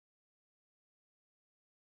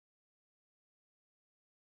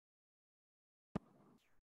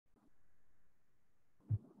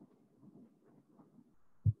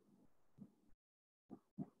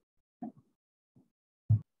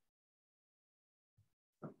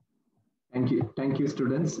Thank you,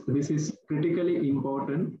 students. This is critically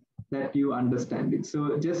important that you understand it.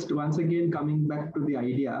 So just once again, coming back to the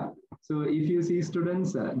idea. So if you see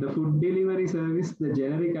students, the food delivery service, the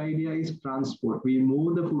generic idea is transport. We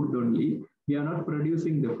move the food only. We are not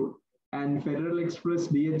producing the food. And Federal Express,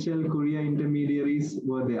 DHL, courier intermediaries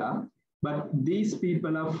were there. But these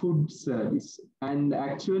people are food service. And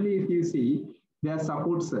actually, if you see, they are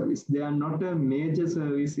support service. They are not a major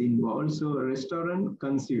service involved. So restaurant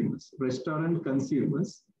consumers.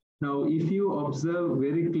 Now, if you observe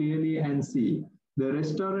very clearly and see, the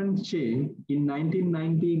restaurant chain in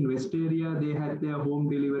 1990 in West area, they had their home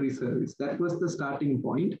delivery service. That was the starting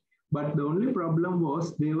point. But the only problem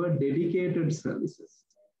was they were dedicated services.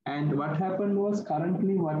 And what happened was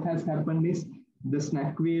currently what has happened is the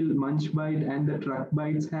snack wheel, munch bite, and the truck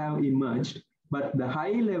bites have emerged. But the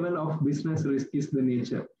high level of business risk is the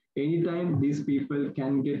nature. Anytime these people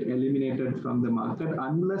can get eliminated from the market,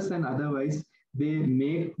 unless and otherwise they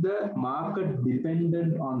make the market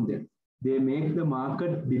dependent on them. They make the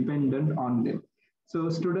market dependent on them. So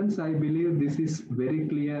students, I believe this is very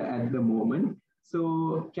clear at the moment.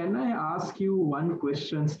 So can I ask you one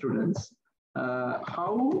question, students?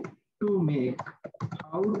 How to make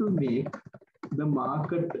the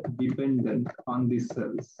market dependent on this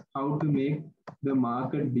service? How to make the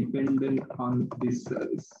market dependent on this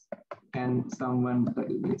service? Can someone tell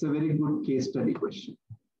me? It's a very good case study question.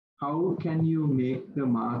 How can you make the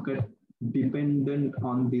market dependent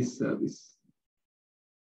on this service?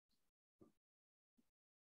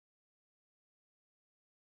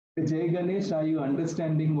 Jay Ganesh, are you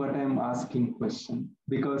understanding what I'm asking question?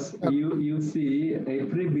 Because you see,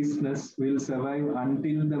 every business will survive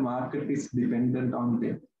until the market is dependent on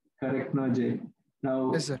them. Correct, no, Jay?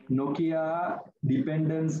 Now, yes, Nokia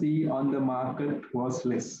dependency on the market was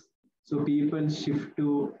less. So people shift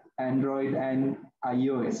to Android and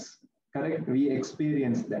iOS. Correct? We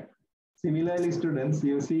experienced that. Similarly, students,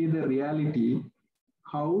 you see the reality,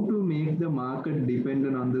 how to make the market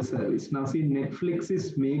dependent on the service. Now see, Netflix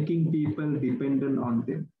is making people dependent on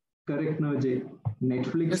them. Correct, no, Jay?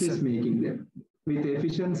 Netflix is making them with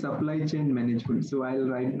efficient supply chain management. So I'll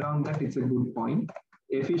write down that, it's a good point.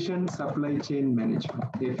 Efficient supply chain management.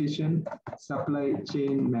 Efficient supply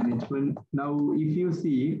chain management. Now, if you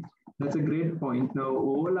see, that's a great point. Now,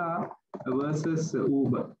 Ola versus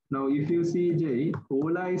Uber. Now, if you see, Jay,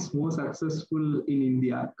 Ola is more successful in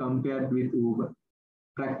India compared with Uber,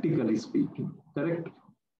 practically speaking. Correct?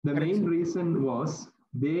 The main reason was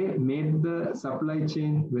they made the supply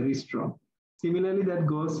chain very strong. Similarly, that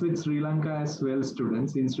goes with Sri Lanka as well,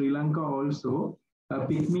 students. In Sri Lanka also,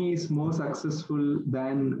 Pygmy is more successful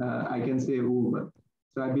than, I can say, Uber.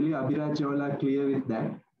 So I believe Abhiraj Ola clear with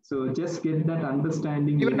that. So just get that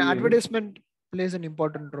understanding. Even advertisement plays an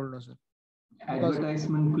important role, sir.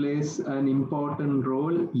 Advertisement plays an important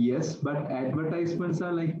role, yes, but advertisements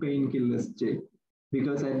are like painkillers, Jay.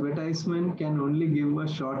 Because advertisement can only give a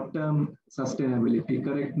short-term sustainability.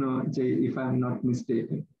 Correct, no, Jay, if I'm not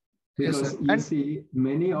mistaken. Because you see,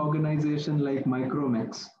 many organizations like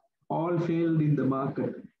Micromax all failed in the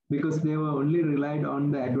market because they were only relied on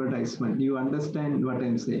the advertisement. You understand what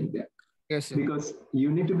I'm saying there? Yes, sir. Because you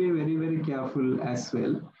need to be very, very careful as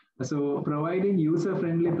well. So providing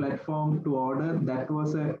user-friendly platform to order, that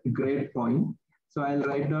was a great point. So I'll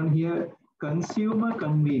write down here, consumer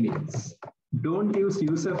convenience. Don't use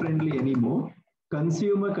user-friendly anymore.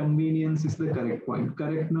 Consumer convenience is the correct point.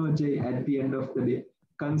 Correct, no, Jay, at the end of the day.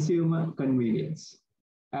 Consumer convenience.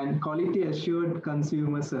 And quality assured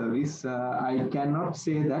consumer service, I cannot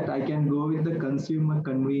say that. I can go with the consumer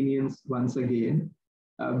convenience once again,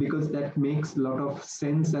 because that makes a lot of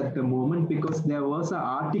sense at the moment, because there was an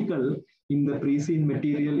article in the pre-scene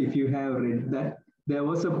material, if you have read that, there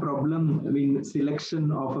was a problem in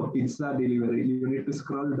selection of a pizza delivery. You need to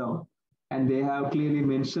scroll down. And they have clearly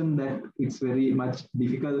mentioned that it's very much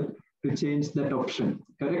difficult to change that option,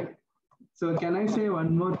 correct? So can I say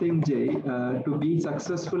one more thing, Jay? To be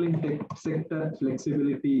successful in tech sector,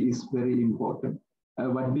 flexibility is very important.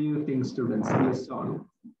 What do you think, students? Yes or no?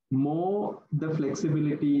 More the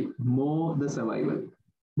flexibility, more the survival.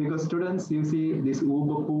 Because students, you see this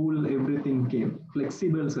Uber pool, everything came,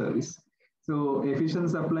 flexible service. So efficient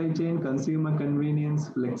supply chain, consumer convenience,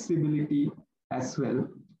 flexibility as well.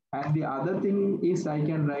 And the other thing is I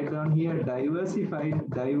can write down here, diversified.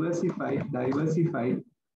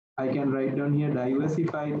 I can write down here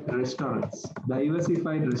diversified restaurants.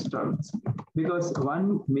 Because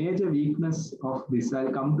one major weakness of this,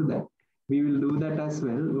 I'll come to that. We will do that as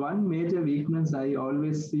well. One major weakness I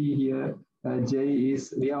always see here, Jay,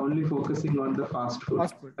 is we are only focusing on the fast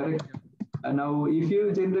food. Correct? Now, if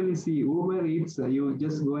you generally see Uber Eats, you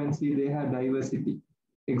just go and see they have diversity.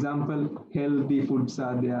 Example, healthy foods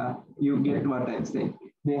are there. You get what I'm saying.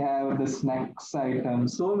 They have the snacks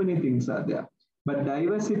items, so many things are there. But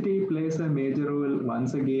diversity plays a major role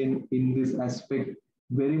once again in this aspect,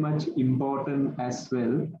 very much important as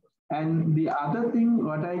well. And the other thing,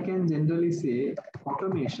 what I can generally say,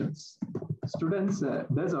 automations. Students,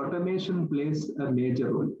 does automation plays a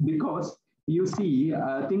major role? Because you see,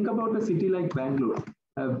 think about a city like Bangalore,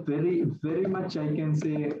 a very much I can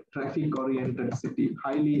say traffic oriented city,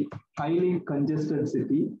 highly congested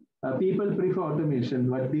city. People prefer automation.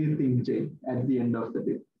 What do you think, Jay, at the end of the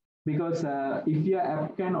day? Because if your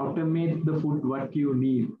app can automate the food what you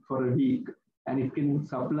need for a week, and it can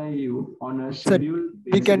supply you on a Sir, scheduled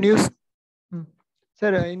we can basis. use.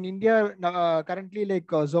 Sir, in India, currently, like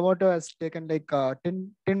Zomato has taken like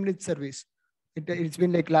 10 minute service. It's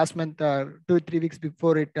been like last month, 2 3 weeks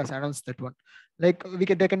before it has announced that one. Like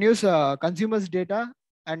they can use consumers' data,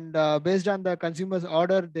 and based on the consumers'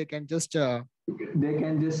 order, they can just They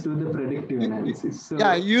can just do the predictive analysis.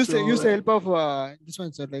 yeah, So use the help of this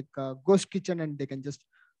one, sir, like Ghost Kitchen, and they can just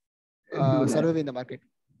do that. survive in the market.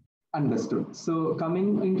 Understood. So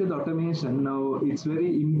coming into the automation, now it's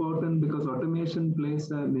very important because automation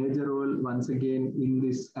plays a major role once again in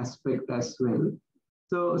this aspect as well.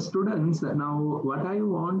 So students, now what I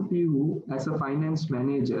want you as a finance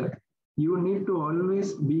manager, you need to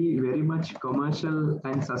always be very much commercial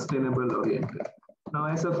and sustainable oriented. Now,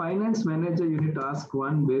 as a finance manager, you need to ask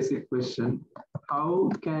one basic question. How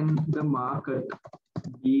can the market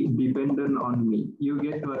be dependent on me? You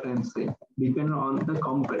get what I'm saying? Dependent on the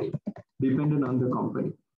company. Dependent on the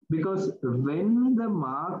company. Because when the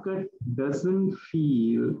market doesn't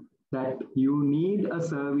feel that you need a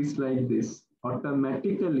service like this,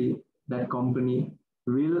 automatically that company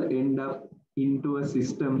will end up into a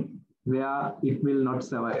system where it will not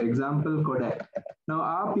survive. Example, Kodak. Now,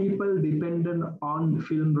 are people dependent on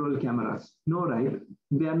film roll cameras? No, right?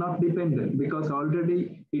 They are not dependent because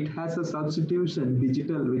already it has a substitution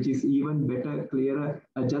digital, which is even better, clearer,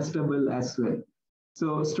 adjustable as well.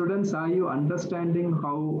 So students, are you understanding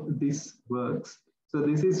how this works? So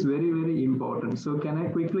this is very important. So can I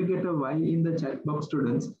quickly get a Y in the chat box,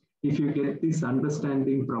 students, if you get this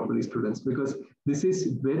understanding properly, students, because this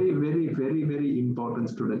is very important,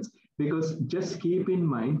 students, because just keep in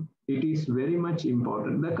mind, it is very much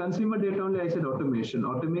important. The consumer data only, I said automation.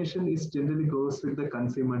 Automation is generally goes with the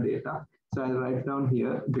consumer data. So I'll write down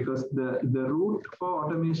here because the root for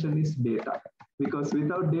automation is data. Because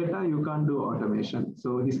without data, you can't do automation.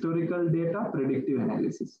 So historical data, predictive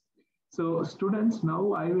analysis. So students,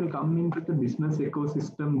 now I will come into the business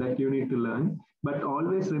ecosystem that you need to learn. But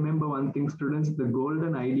always remember one thing, students, the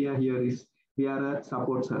golden idea here is we are a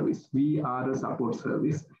support service. We are a support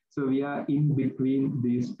service. So we are in between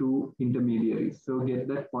these two intermediaries. So get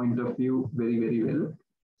that point of view very well.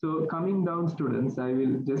 So coming down, students, I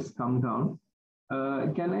will just come down.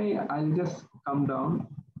 I'll just come down.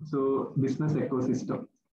 So business ecosystem.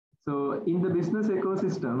 So in the business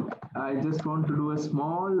ecosystem, I just want to do a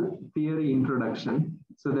small theory introduction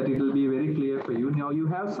so that it will be very clear for you. Now you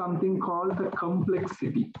have something called the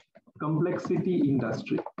complexity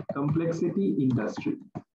industry.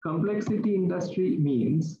 Complexity industry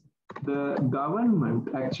means the government,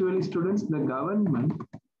 actually students, the government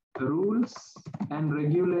rules and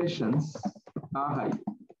regulations are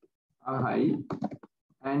high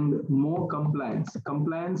and more compliance.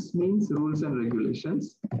 Compliance means rules and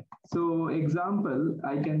regulations. So example,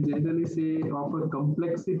 I can generally say of a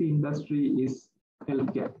complexity industry is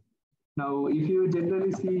healthcare. Now, if you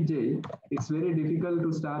generally see, Jay, it's very difficult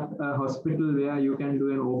to start a hospital where you can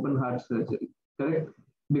do an open heart surgery, correct?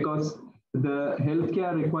 Because the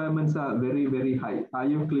healthcare requirements are very high. Are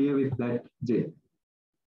you clear with that, Jay?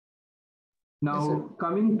 Now, yes,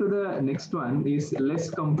 coming to the next one is less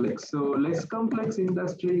complex. So less complex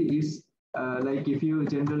industry is like if you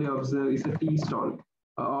generally observe is a tea stall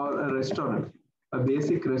or a restaurant, a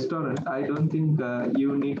basic restaurant. I don't think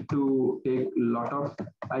you need to take a lot of,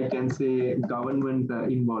 I can say, government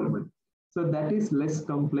involvement. So that is less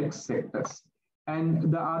complex sectors.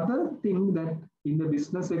 And the other thing that in the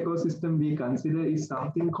business ecosystem we consider is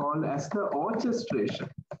something called as the orchestration.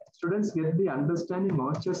 Students get the understanding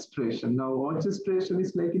orchestration. Now, orchestration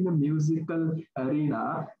is like in the musical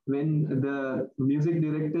arena, when the music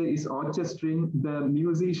director is orchestrating, the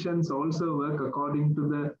musicians also work according to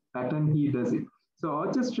the pattern he does it. So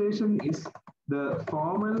orchestration is the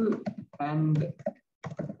formal and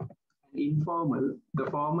informal,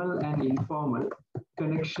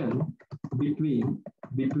 connection between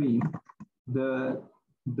the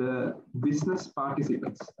business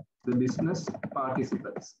participants. the business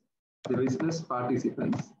participants. The business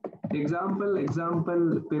participants.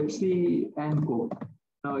 Example, Pepsi and Coke.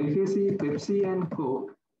 Now, if you see Pepsi and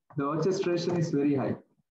Coke, the orchestration is very high.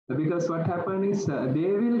 Because what happens is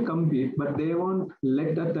they will compete, but they won't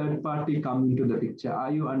let a third party come into the picture.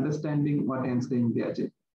 Are you understanding what I'm saying there,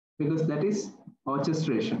 Jay? Because that is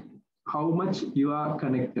orchestration, how much you are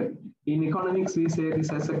connected. In economics, we say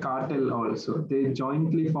this as a cartel also. They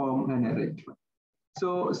jointly form an arrangement.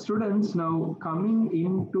 So students, now coming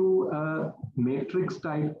into a matrix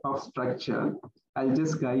type of structure, I'll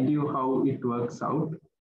just guide you how it works out.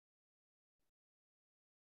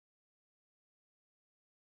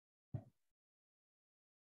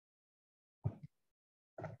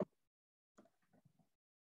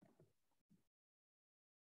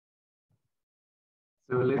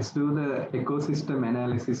 So let's do the ecosystem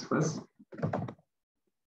analysis first.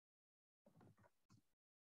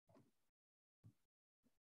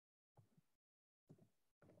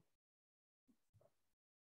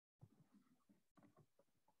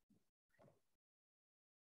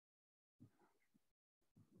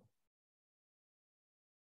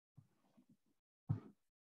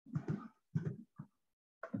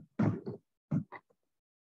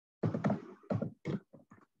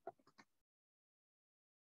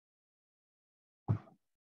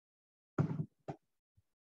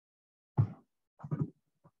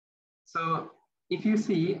 So if you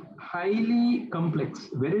see highly complex,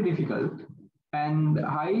 very difficult, and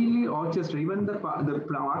highly orchestrated, even the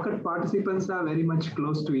market participants are very much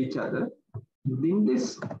close to each other. In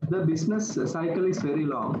this, the business cycle is very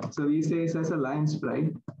long. So we say it as a lion's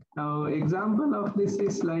pride. Now, example of this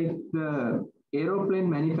is like the aeroplane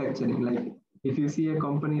manufacturing. Like if you see a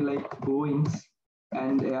company like Boeing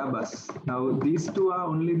and Airbus. Now, these two are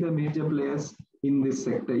only the major players in this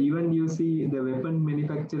sector. Even you see the weapon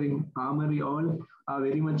manufacturing, armory, all are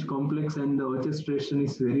very much complex and the orchestration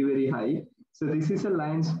is very, very high. So this is a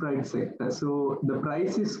lion's pride sector. So the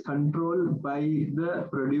price is controlled by the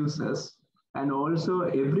producers and also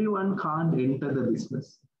everyone can't enter the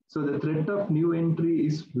business. So the threat of new entry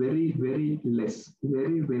is very, very less,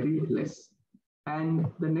 very, very less. And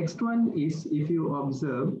the next one is, if you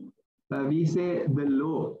observe, we say the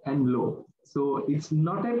low and low. So it's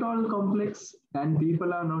not at all complex and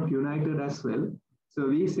people are not united as well. So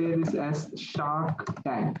we say this as shark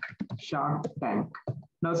tank, shark tank.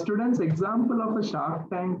 Now students, example of a shark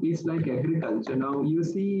tank is like agriculture. Now you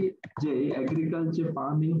see, Jay, agriculture,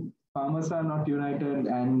 farming, farmers are not united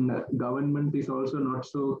and government is also not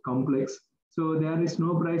so complex. So there is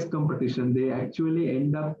no price competition. They actually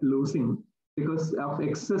end up losing because of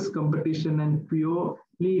excess competition and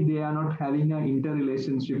purely they are not having an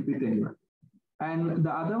interrelationship with anyone. And the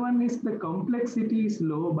other one is the complexity is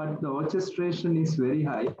low, but the orchestration is very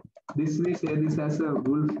high. This we say this as a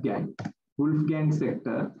wolf gang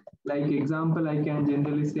sector. Like example, I can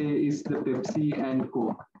generally say is the Pepsi and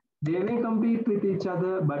Coke. They may compete with each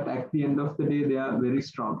other, but at the end of the day, they are very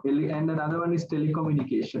strong. And another one is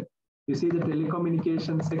telecommunication. You see the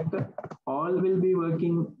telecommunication sector, all will be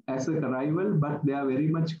working as a rival, but they are very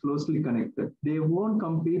much closely connected. They won't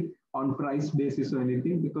compete on price basis or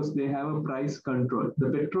anything because they have a price control. The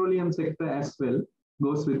petroleum sector as well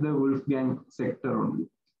goes with the Wolfgang sector only.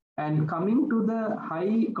 And coming to the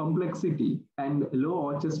high complexity and low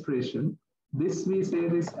orchestration, this we say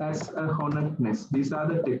this as a honestness. These are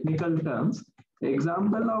the technical terms.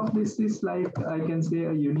 Example of this is like, I can say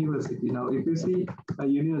a university. Now, if you see a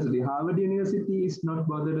university, Harvard University is not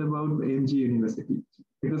bothered about MG University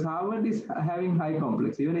because Harvard is having high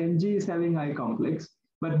complex. Even MG is having high complex,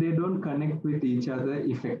 but they don't connect with each other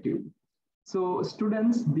effectively. So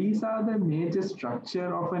students, these are the major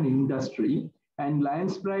structure of an industry. And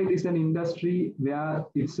Lion's Pride is an industry where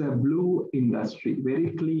it's a blue industry, very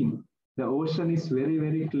clean. The ocean is very,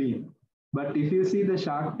 very clean. But if you see the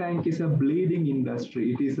Shark Tank is a bleeding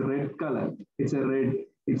industry, it is red color. It's a red,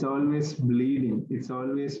 it's always bleeding. It's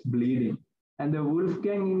always bleeding. And the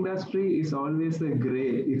Wolfgang industry is always a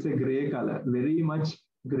gray. It's a gray color, very much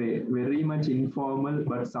gray, very much informal,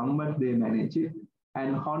 but somewhat they manage it.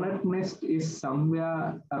 And Hornet Nest is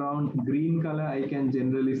somewhere around green color, I can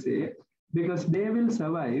generally say, because they will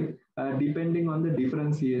survive depending on the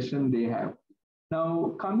differentiation they have.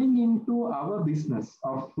 Now, coming into our business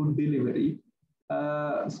of food delivery,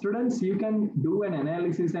 students, you can do an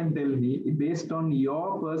analysis and tell me, based on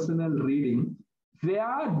your personal reading,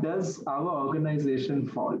 where does our organization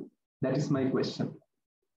fall? That is my question.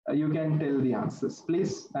 You can tell the answers.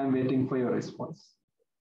 Please, I'm waiting for your response.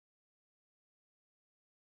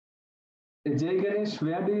 Jay Ganesh,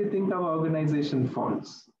 where do you think our organization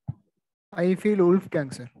falls? I feel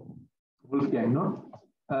Wolfgang, sir. Wolfgang, no?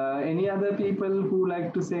 Any other people who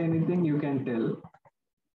like to say anything, you can tell.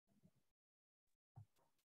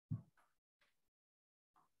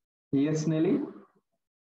 Yes, Nelly?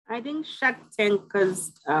 I think Shark Tank,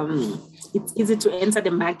 because it's easy to enter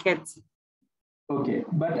the market. Okay,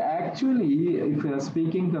 but actually, if you are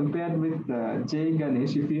speaking compared with Jay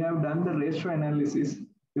Ganesh, if you have done the ratio analysis,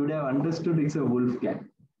 you would have understood it's a wolf gang.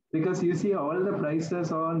 Because you see all the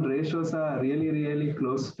prices on ratios are really, really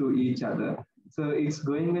close to each other. So it's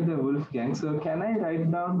going with the wolf gang. So can I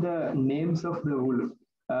write down the names of the wolf?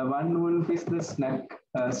 One wolf is the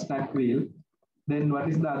snack wheel. Then what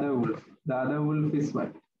is the other wolf? The other wolf is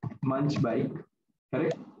what? Munch bike,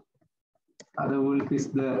 correct? Other wolf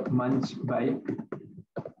is the munch bike.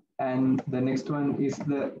 And the next one is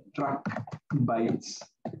the truck bites.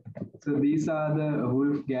 So these are the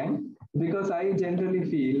wolf gang, because I generally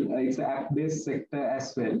feel it's an app-based sector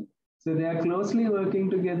as well. So they are closely working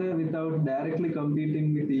together without directly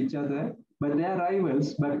competing with each other, but they are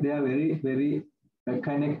rivals, but they are very, very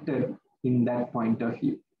connected in that point of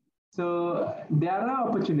view. So there are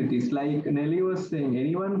opportunities, like Nelly was saying,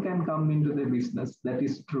 anyone can come into the business. That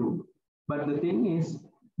is true. But the thing is,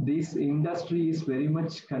 this industry is very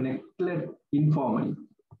much connected informally.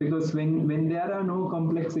 Because when there are no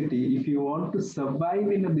complexity, if you want to survive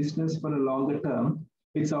in a business for a longer term,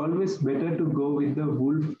 it's always better to go with the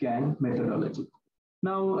wolf gang methodology.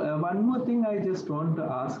 Now, one more thing I just want to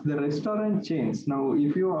ask, the restaurant chains. Now,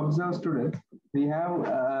 if you observe students, we have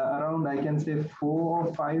around, I can say 4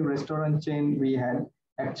 or 5 restaurant chain we had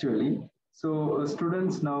actually. So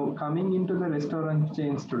students now coming into the restaurant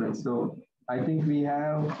chain students. So I think we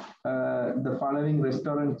have the following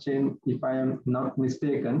restaurant chain, if I am not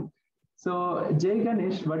mistaken. So Jay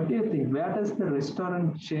Ganesh, what do you think? Where does the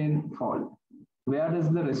restaurant chain fall? Where does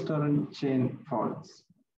the restaurant chain falls?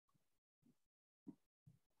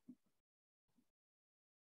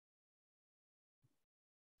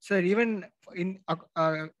 Sir, even in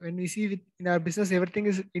when we see in our business, everything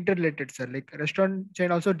is interrelated, sir. Like restaurant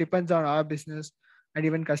chain also depends on our business and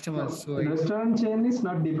even customers. No, So restaurant chain is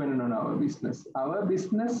not dependent on our business. Our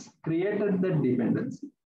business created that dependency.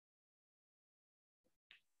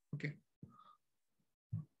 okay.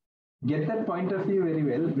 Get that point of view very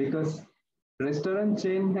well, because restaurant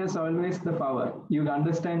chain has always the power. You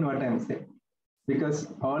understand what I'm saying? Because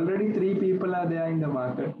already 3 people are there in the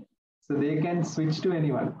market. So they can switch to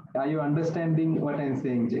anyone. Are you understanding what I'm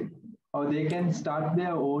saying, Jay? Or they can start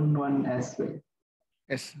their own one as well.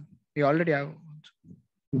 Yes, we already have.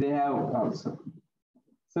 They have also.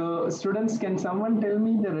 So students, can someone tell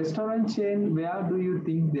me the restaurant chain, where do you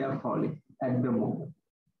think they are falling at the moment?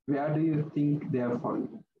 Where do you think they are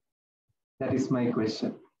falling? That is my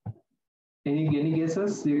question. Any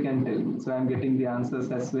guesses? You can tell me. So I'm getting the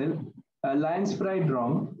answers as well. Lion's Pride,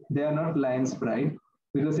 wrong. They are not Lion's Pride,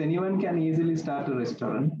 because anyone can easily start a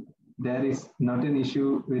restaurant. There is not an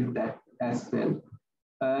issue with that as well.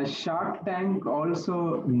 Shark Tank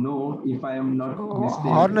also, no, if I am not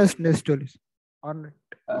mistaken. Hornet's Nest stories. Hornet.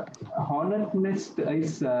 Hornet Nest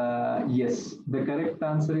is, yes, the correct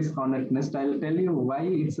answer is Hornet Nest. I'll tell you why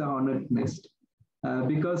it's a Hornet Nest.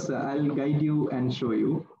 Because I'll guide you and show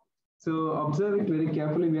you. So observe it very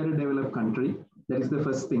carefully. We are a developed country. That is the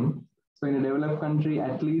first thing. So in a developed country,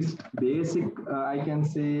 at least basic, I can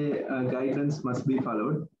say, guidance must be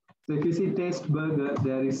followed. So if you see Taste Burger,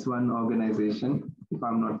 there is one organization, if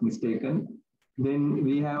I'm not mistaken. Then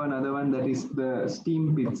we have another one, that is the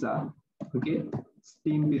Steam Pizza. Okay,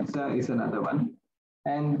 Steam Pizza is another one.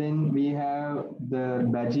 And then we have the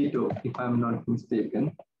Bajito, if I'm not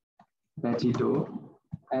mistaken. Bajito.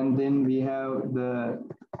 And then we have the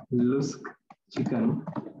Lusk Chicken,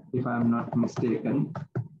 if I'm not mistaken.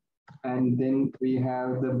 And then we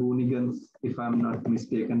have the Boonigans, if I'm not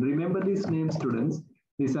mistaken. Remember these names, students.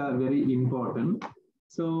 These are very important.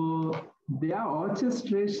 So their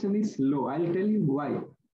orchestration is low. I'll tell you why.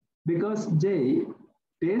 Because Jay,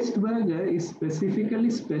 Taste Burger is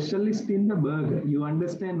specifically specialist in the burger. You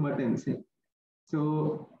understand what I'm saying?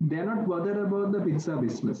 So they're not bothered about the pizza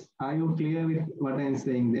business. Are you clear with what I'm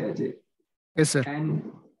saying there, Jay? Yes, sir.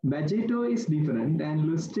 And Bajito is different, and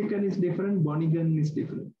Loose Chicken is different, Bonigan is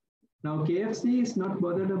different. Now, KFC is not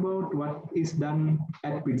bothered about what is done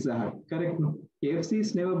at Pizza Hut, correct? No? KFC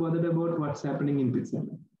is never bothered about what's happening in Pizza Hut.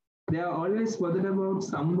 They are always bothered about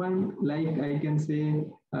someone, like I can say,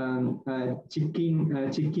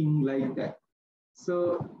 chicken like that.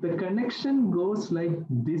 So the connection goes like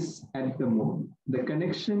this at the moment. The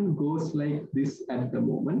connection goes like this at the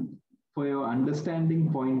moment. For your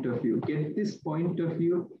understanding point of view, get this point of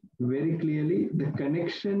view very clearly. The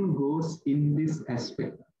connection goes in this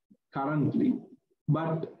aspect currently,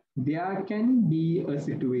 but there can be a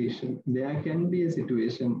situation,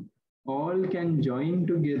 all can join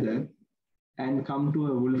together and come to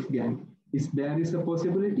a wolf gang. There is a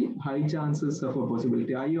possibility, high chances of a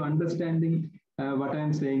possibility. Are you understanding what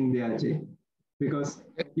I'm saying there, Jay? Because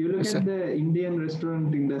you look at the Indian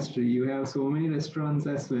restaurant industry, you have so many restaurants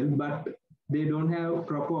as well, but they don't have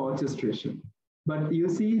proper orchestration. But you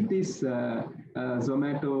see this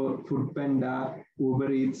Zomato, Foodpanda,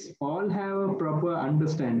 Uber Eats, all have a proper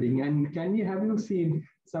understanding. And have you seen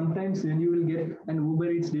sometimes when you will get an Uber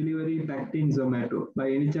Eats delivery packed in Zomato, by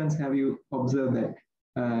any chance have you observed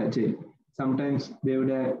that, Jay? Sometimes they would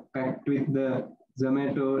have packed with the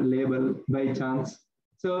Zomato label by chance.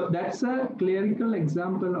 So that's a clerical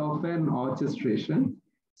example of an orchestration.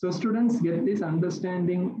 So students get this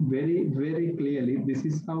understanding very, very clearly. This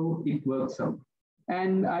is how it works out.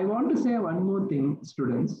 And I want to say one more thing,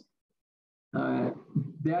 students.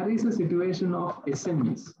 There is a situation of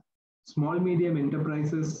SMEs, small medium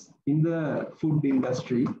enterprises in the food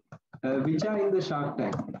industry, which are in the Shark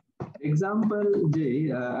Tank. Example,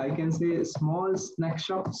 Jay, I can say small snack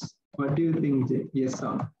shops. What do you think, Jay? Yes,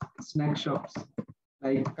 sir. Snack shops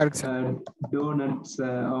like donuts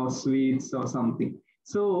or sweets or something.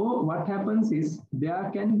 So what happens is there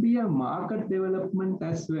can be a market development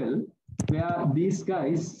as well, where these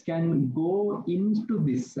guys can go into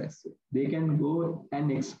this as well. They can go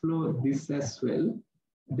and explore this as well.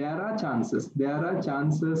 There are chances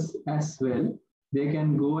as well. They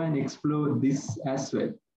can go and explore this as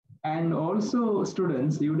well. And also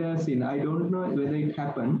students, you would have seen, I don't know whether it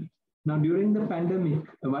happened. Now during the pandemic,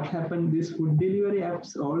 what happened, these food delivery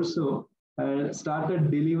apps also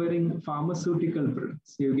started delivering pharmaceutical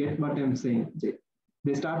products. You get what I'm saying, Jay?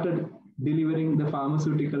 They started delivering the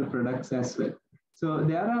pharmaceutical products as well. So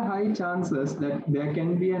there are high chances that there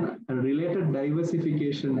can be a related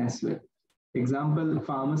diversification as well. Example,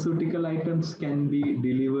 pharmaceutical items can be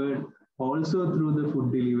delivered also through the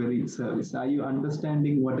food delivery service. Are you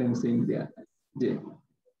understanding what I'm saying there, Jay?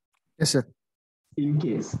 Yes, sir. In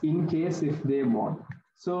case if they want.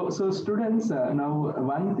 So students, now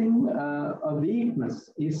one thing, a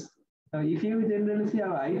weakness is, if you generally see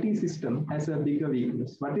our IT system has a bigger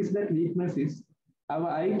weakness. What is that weakness is,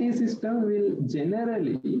 our IT system will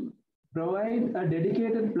generally provide a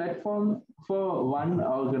dedicated platform for one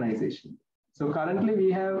organization. So currently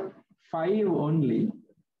we have 5 only.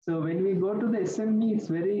 So when we go to the SME, it's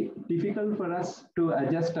very difficult for us to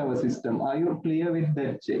adjust our system. Are you clear with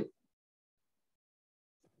that, Jay?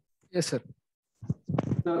 Yes, sir.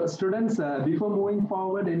 So students, before moving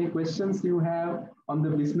forward, any questions you have on the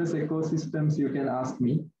business ecosystems, you can ask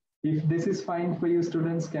me. If this is fine for you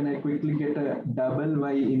students, can I quickly get a double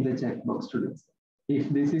Y in the chat box, students? If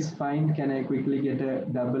this is fine, can I quickly get a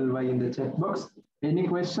double Y in the chat box? Any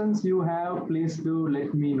questions you have, please do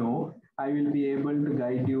let me know. I will be able to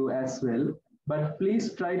guide you as well. But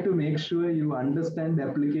please try to make sure you understand the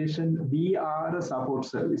application. We are a support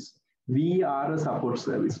service. We are a support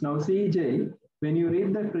service. Now, CJ, when you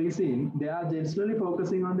read the pre-scene, they are generally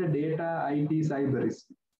focusing on the data, IT, cyber risk.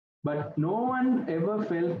 But no one ever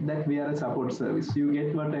felt that we are a support service. You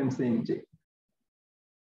get what I'm saying, Jay?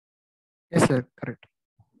 Yes, sir. Correct.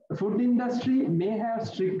 Food industry may have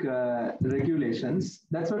strict regulations.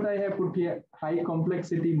 That's what I have put here. High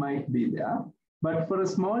complexity might be there. But for a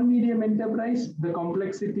small, medium enterprise, the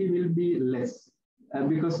complexity will be less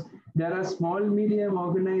because there are small, medium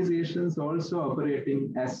organizations also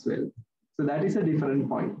operating as well. So that is a different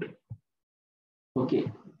point.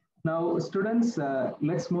 Okay. Now, students,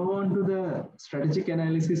 let's move on to the strategic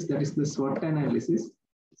analysis, that is the SWOT analysis.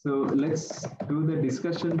 So let's do the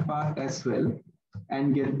discussion part as well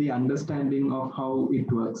and get the understanding of how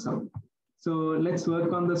it works out. So let's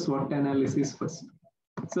work on the SWOT analysis first.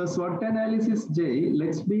 So SWOT analysis, Jay,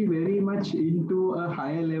 let's be very much into a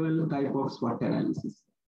higher level type of SWOT analysis.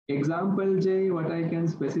 Example, Jay, what I can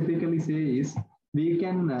specifically say is, we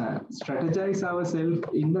can strategize ourselves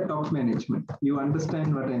in the top management. You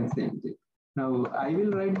understand what I'm saying, Jay? Now, I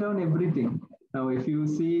will write down everything. Now, if you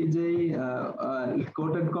see, Jay,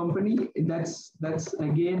 quoted company, that's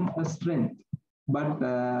again a strength. But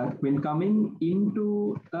when coming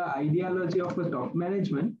into the ideology of the top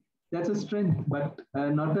management, that's a strength, but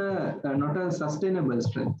not a sustainable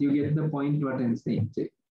strength. You get the point what I'm saying, Jay?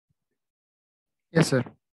 Yes, sir.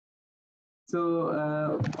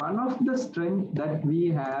 So one of the strengths that we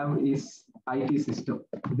have is IT system.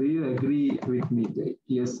 Do you agree with me, Jay?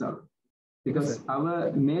 Yes, sir. Because yes,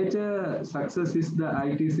 our major success is the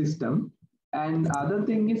IT system. And other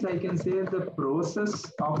thing is, I can say the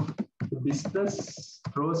process of business.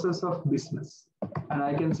 And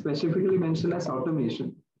I can specifically mention as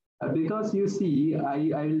automation. Because you see,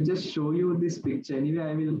 I will just show you this picture. Anyway,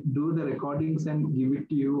 I will do the recordings and give it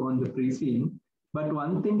to you on the pre-scene. But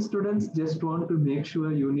one thing, students just want to make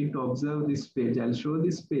sure you need to observe this page. I'll show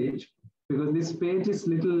this page because this page is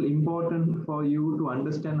little important for you to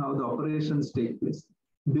understand how the operations take place.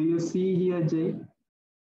 Do you see here, Jay?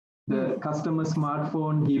 The customer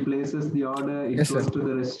smartphone, he places the order, it goes to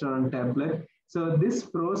the restaurant tablet. So this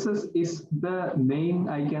process is the main,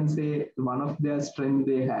 I can say, one of their strength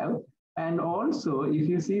they have. And also, if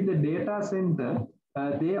you see the data center,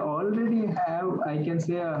 they already have, I can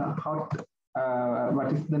say, a hot,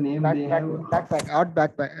 what is the name they have? Hot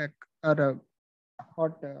backpack, or a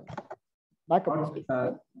hot backup.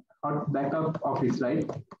 Hot backup office, right?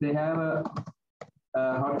 They have a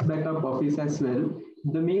hot backup office as well.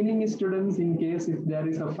 The meaning is, students, in case if there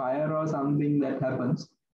is a fire or something that happens,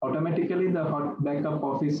 automatically the hot backup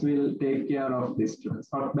office will take care of this, students.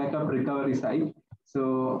 Hot backup recovery site.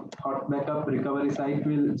 So hot backup recovery site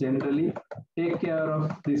will generally take care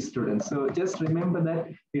of these students. So just remember that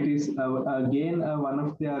it is again one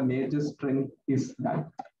of their major strength is that.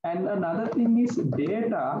 And another thing is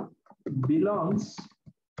data belongs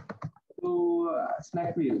to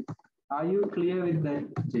Snak wheel. Are you clear with that,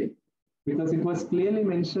 Jay? Because it was clearly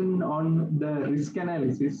mentioned on the risk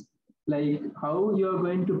analysis, like how you're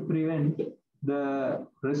going to prevent the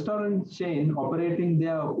restaurant chain operating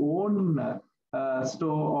their own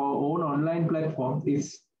store or own online platform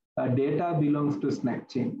is data belongs to Snak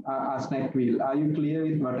chain, Snak wheel. Are you clear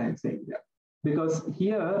with what I'm saying there? Because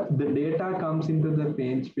here the data comes into the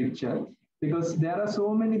page picture because there are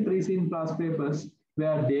so many pre-seen class papers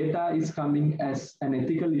where data is coming as an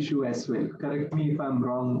ethical issue as well. Correct me if I'm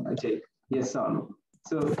wrong, Jake. Yes or no?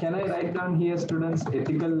 So can I write down here, students,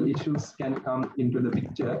 ethical issues can come into the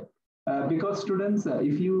picture. Because students,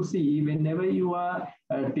 if you see, whenever you are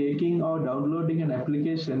taking or downloading an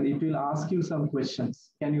application, it will ask you some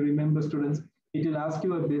questions. Can you remember, students? It will ask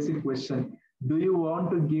you a basic question. Do you want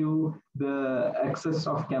to give the access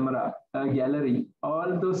of camera, gallery?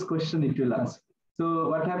 All those questions it will ask. So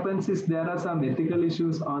what happens is there are some ethical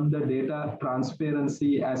issues on the data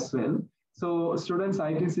transparency as well. So students,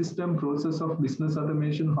 IT system, process of business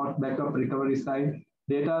automation, hot backup recovery side,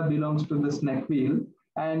 data belongs to the Snak wheel.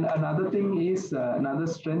 And another thing is, another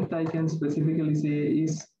strength I can specifically say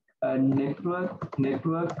is networks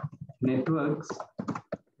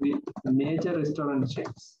with major restaurant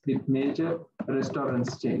chains, with major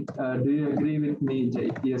restaurants chain. Do you agree with me,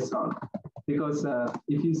 Jay? Yes or no? Because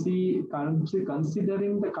if you see,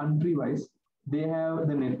 considering the country-wise, they have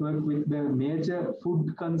the network with the major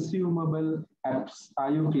food consumable apps.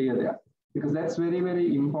 Are you clear there? Because that's very,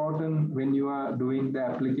 very important when you are doing the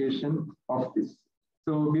application of this.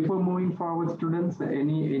 So before moving forward, students,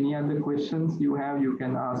 any other questions you have, you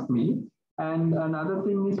can ask me. And another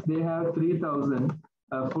thing is they have 3,000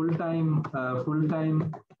 full-time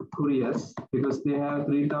couriers, because they have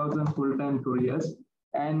 3,000 full-time couriers.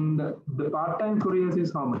 And the part-time couriers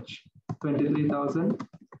is how much? 23,000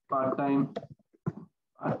 part-time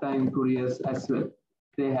couriers as well.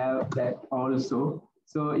 They have that also.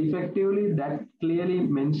 So effectively, that clearly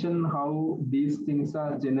mention how these things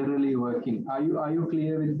are generally working. Are you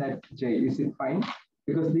clear with that, Jay? Is it fine?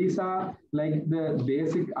 Because these are like the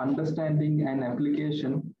basic understanding and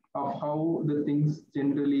application of how the things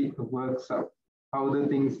generally works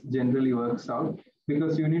out.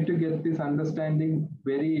 Because you need to get this understanding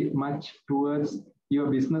very much towards your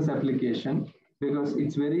business application, because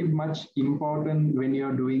it's very much important when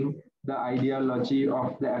you're doing the ideology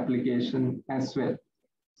of the application as well.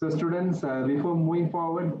 So students, before moving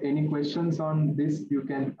forward, any questions on this, you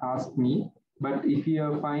can ask me. But if you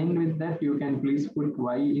are fine with that, you can please put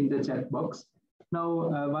Y in the chat box.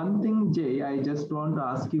 Now, one thing, Jay, I just want to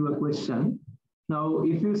ask you a question. Now,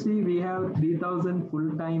 if you see, we have 3,000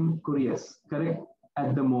 full-time couriers, correct?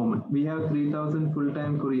 At the moment, we have 3,000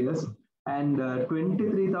 full-time couriers and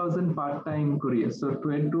 23,000 part-time couriers. So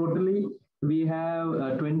totally, we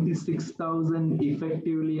have 26,000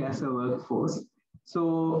 effectively as a workforce.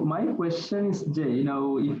 So my question is, Jay,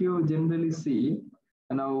 now, if you generally see,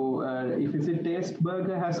 now, if you see Taste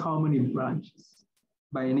Burger has how many branches?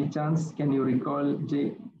 By any chance, can you recall,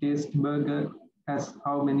 Jay, Taste Burger has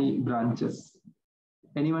how many branches?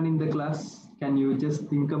 Anyone in the class, can you just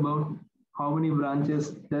think about how many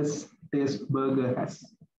branches does Taste Burger has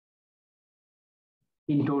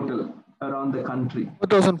in total around the country?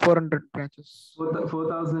 4,400 branches.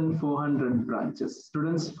 4,400 branches.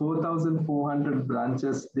 Students, 4,400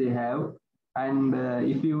 branches they have. And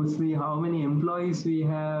if you see how many employees we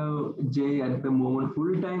have, Jay, at the moment,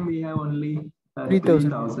 full time we have only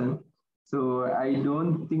 3,000. So I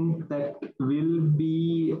don't think that will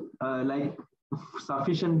be like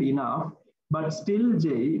sufficient enough. But still,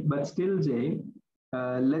 Jay,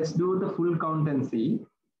 let's do the full count and see.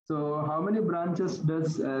 So how many branches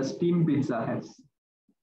does Steam Pizza has?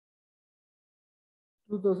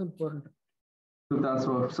 2,400.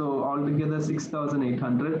 2000. So altogether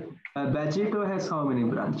 6,800. Bajito has how many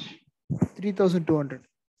branch? 3,200.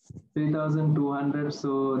 3,200.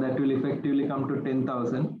 So that will effectively come to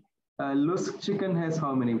 10,000. Lusk Chicken has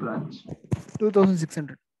how many branch?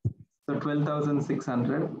 2,600. So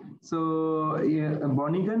 12,600. So yeah,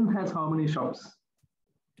 Bonigan has how many shops?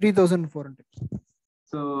 3,400.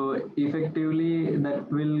 So effectively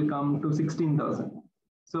that will come to 16,000.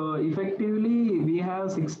 So effectively we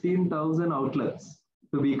have 16,000 outlets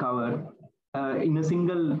to be covered in a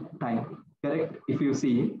single time, correct? If you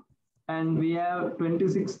see, and we have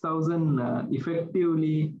 26,000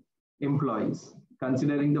 effectively employees,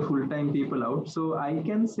 considering the full-time people out. So I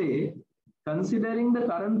can say, considering the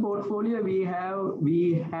current portfolio we have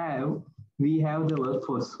the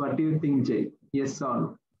workforce. What do you think, Jay? Yes or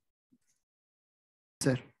no?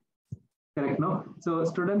 Sir. Correct, no? So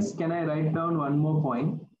students, can I write down one more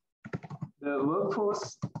point? The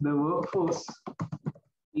workforce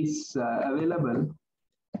is available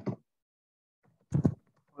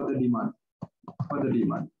for the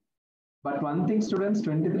demand. But one thing, students,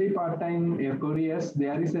 23 part-time couriers,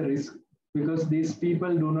 there is a risk because these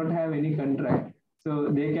people do not have any contract. So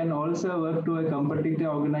they can also work to a competitive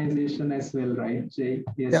organization as well, right, Jay?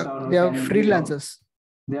 Yes, yeah, they are freelancers.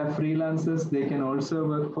 They are freelancers. They can also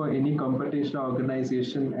work for any competition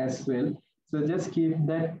organization as well. So just keep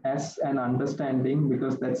that as an understanding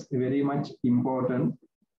because that's very much important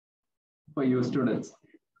for you students.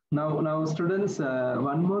 Now students,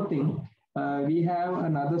 one more thing. We have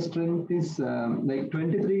another strength is like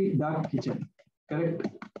 23 dark kitchen, correct?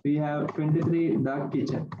 We have 23 dark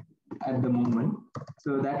kitchen at the moment.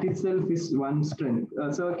 So that itself is one strength.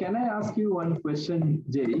 So can I ask you one question,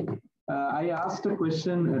 Jay? I asked a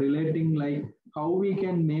question relating like how we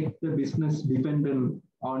can make the business dependent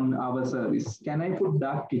on our service. Can I put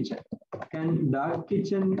dark kitchen? Can dark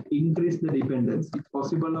kitchen increase the dependency?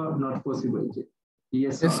 Possible or not possible, Jay?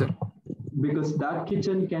 Yes, sir. Because dark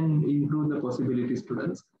kitchen can improve the possibility,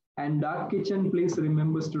 students. And dark kitchen, please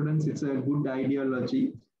remember, students, it's a good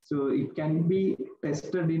ideology. So it can be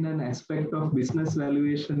tested in an aspect of business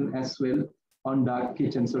valuation as well on dark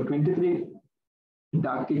kitchen. So 23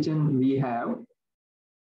 dark kitchen we have,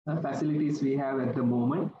 facilities we have at the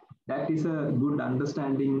moment. That is a good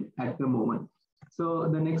understanding at the moment. So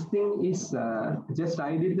the next thing is just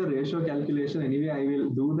I did the ratio calculation. Anyway, I will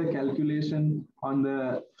do the calculation on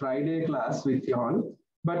the Friday class with you all.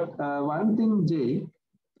 But one thing, Jay,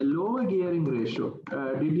 lower gearing ratio.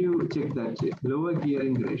 Did you check that, Jay? Lower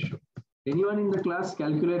gearing ratio. Anyone in the class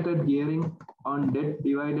calculated gearing on debt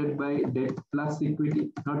divided by debt plus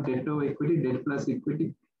equity? Not debt over equity, debt plus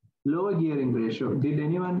equity. Lower gearing ratio. Did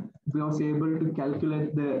anyone was able to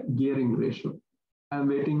calculate the gearing ratio? I'm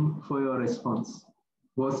waiting for your response.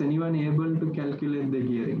 Was anyone able to calculate the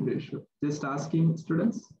gearing ratio? Just asking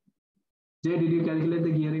students. Jay, did you calculate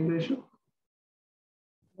the gearing ratio?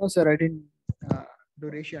 No, sir, I didn't do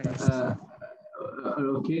ratio analysis.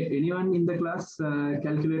 Okay, anyone in the class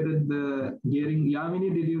calculated the gearing?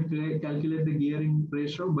 Yamini, did you calculate the gearing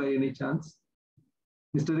ratio by any chance?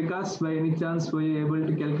 Mr. Vikas, by any chance, were you able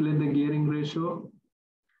to calculate the gearing ratio?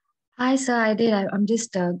 Hi, sir, I did. I'm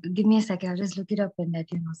just, give me a second. I'll just look it up and let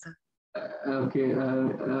you know, sir. Okay.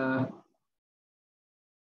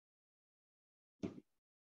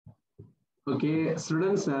 Okay,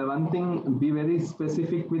 students, one thing, be very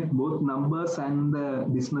specific with both numbers and the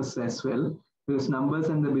business as well, because numbers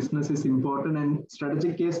and the business is important, and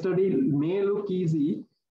strategic case study may look easy,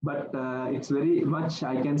 but it's very much,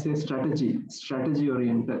 I can say, strategy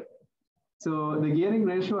oriented. So the gearing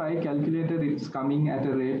ratio I calculated, it's coming at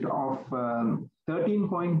a rate of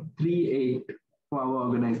 13.38 for our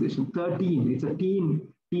organization. 13, it's a team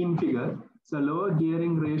figure. So lower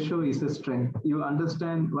gearing ratio is a strength. You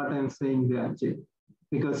understand what I'm saying there, Jay?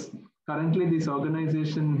 Because currently this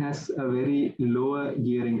organization has a very lower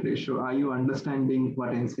gearing ratio. Are you understanding what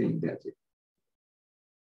I'm saying there, Jay?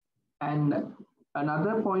 And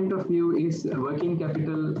another point of view is working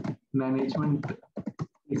capital management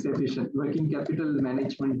is efficient. Working capital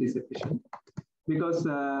management is efficient. Because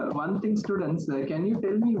one thing, students, can you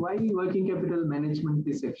tell me why working capital management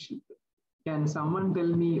is efficient? Can someone tell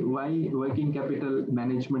me why working capital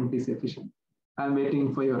management is efficient? I'm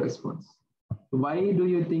waiting for your response. Why do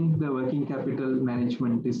you think the working capital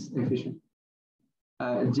management is efficient?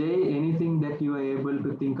 Jay, anything that you are able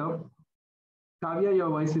to think of? Kavya, your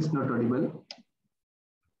voice is not audible.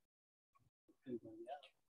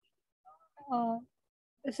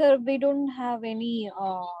 Sir, we don't have any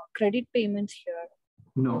credit payments here.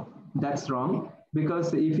 No, that's wrong.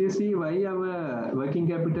 Because if you see why our working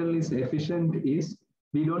capital is efficient is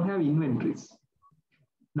we don't have inventories.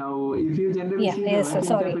 Now, if you generally see the working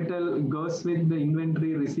capital goes with the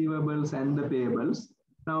inventory, receivables, and the payables.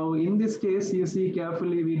 Now, in this case, you see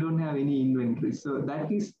carefully, we don't have any inventory. So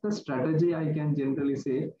that is the strategy I can generally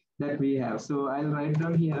say that we have. So I'll write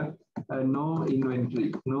down here, no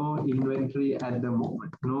inventory at the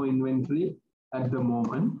moment, no inventory at the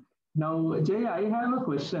moment. Now, Jay, I have a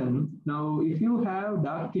question. Now, if you have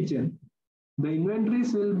dark kitchen, the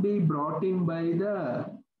inventories will be brought in by the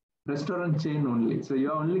restaurant chain only. So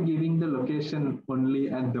you're only giving the location only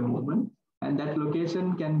at the moment, and that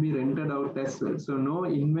location can be rented out as well. So no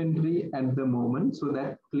inventory at the moment. So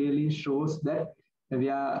that clearly shows that we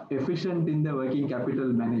are efficient in the working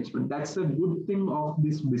capital management. That's a good thing of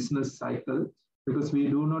this business cycle because we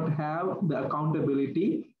do not have the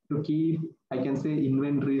accountability to keep, I can say,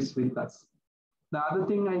 inventories with us. The other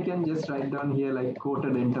thing I can just write down here like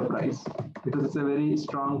quoted enterprise, because it's a very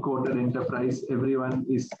strong quoted enterprise everyone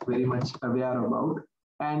is very much aware about.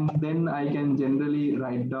 And then I can generally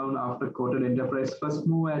write down after quoted enterprise first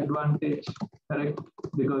move advantage, correct?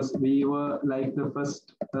 Because we were like the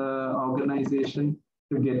first organization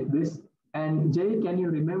to get this. And Jay, can you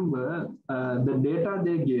remember the data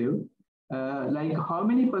they gave, like how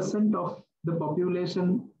many % of the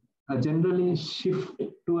population generally shift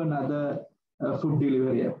to another food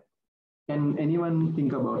delivery app? Can anyone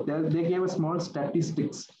think about that? They gave a small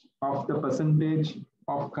statistics of the percentage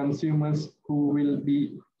of consumers who will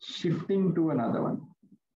be shifting to another one.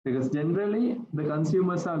 Because generally the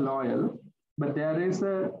consumers are loyal, but there is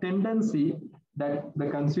a tendency that the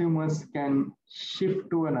consumers can shift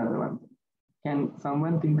to another one. Can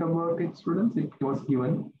someone think about it, students? It was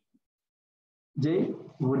given. Jay,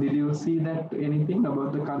 did you see that anything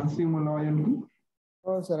about the consumer loyalty?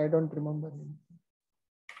 Oh, sir, I don't remember.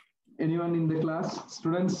 Anyone in the class,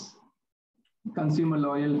 students? Consumer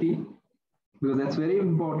loyalty, because that's very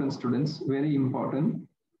important, students, very important.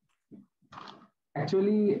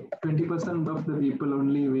 Actually, 20% of the people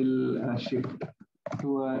only will shift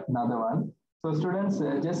to another one. So students,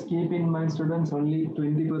 just keep in mind, students, only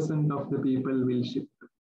 20% of the people will shift.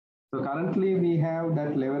 So currently we have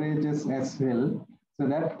that leverages as well. So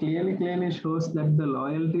that clearly shows that the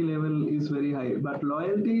loyalty level is very high, but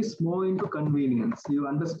loyalty is more into convenience. You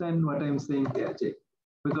understand what I'm saying here, Jay?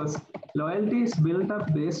 Because loyalty is built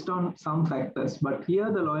up based on some factors, but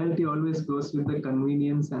here the loyalty always goes with the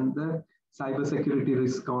convenience and the cybersecurity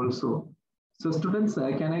risk also. So students,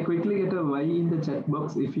 can I quickly get a Y in the chat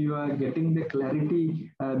box if you are getting the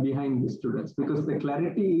clarity behind the students? Because the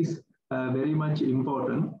clarity is very much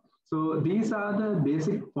important. So these are the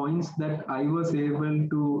basic points that I was able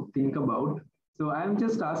to think about. So I'm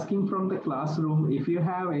just asking from the classroom, if you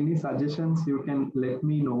have any suggestions, you can let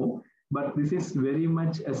me know. But this is very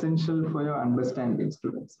much essential for your understanding,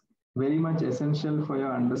 students. Very much essential for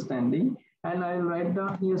your understanding. And I'll write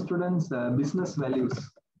down here, students, business values,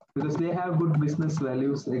 because they have good business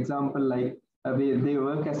values. Example, like they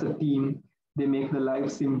work as a team, they make the life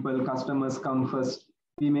simple, customers come first,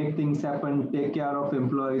 we make things happen, take care of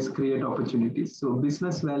employees, create opportunities. So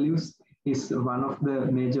business values is one of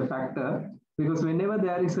the major factor, because whenever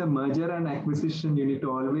there is a merger and acquisition, you need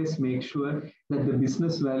to always make sure that the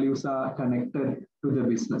business values are connected to the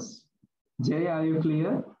business. Jay, are you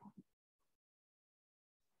clear?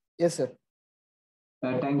 Yes, sir.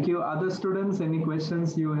 Thank you. Other students, any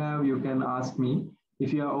questions you have, you can ask me.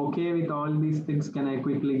 If you are okay with all these things, can I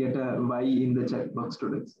quickly get a Y in the chat box,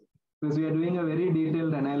 students? Because we are doing a very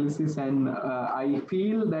detailed analysis, and I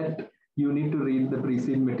feel that you need to read the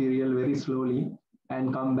pre-seed material very slowly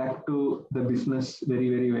and come back to the business very,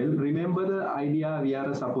 very well. Remember the idea, we are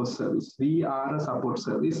a support service. We are a support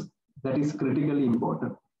service. That is critically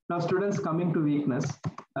important. Now, students, coming to weakness.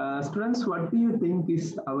 Students, what do you think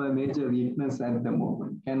is our major weakness at the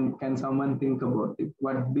moment? Can someone think about it?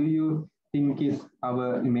 What do you think is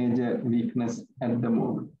our major weakness at the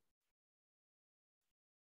moment?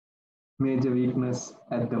 Major weakness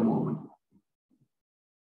at the moment.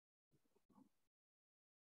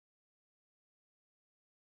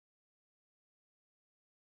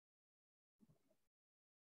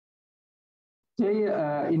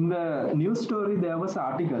 In the news story, there was an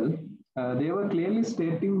article. They were clearly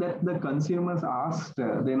stating that the consumers asked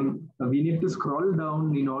them, we need to scroll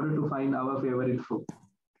down in order to find our favorite food.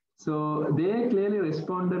 So they clearly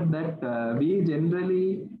responded that we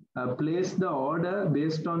generally place the order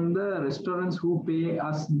based on the restaurants who pay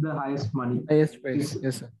us the highest money. Highest price.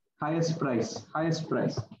 Yes, sir. Highest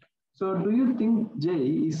price. So do you think,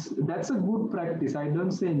 Jay, that's a good practice? I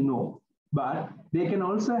don't say no, but they can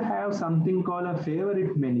also have something called a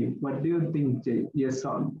favorite menu. What do you think, Jay? Yes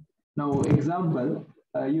or no? Now, example,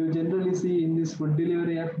 you generally see in this food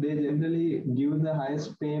delivery app, they generally give the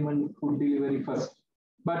highest payment food delivery first.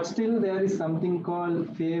 But still, there is something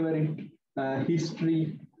called favorite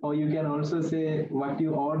history, or you can also say what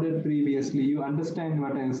you ordered previously. You understand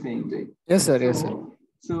what I'm saying, Jay? Yes, sir. Yes, sir.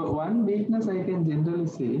 So one weakness I can generally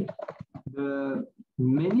say, the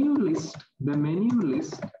menu list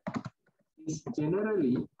is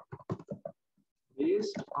generally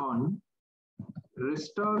based on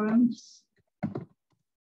restaurants'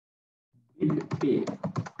 bid pay,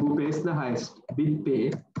 who pays the highest bid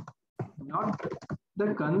pay, not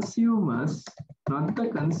the consumers.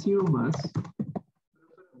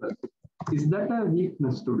 Is that a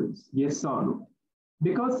weakness, students? Yes or no?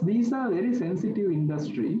 Because these are very sensitive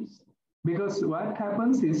industries. Because what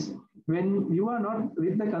happens is when you are not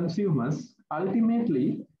with the consumers,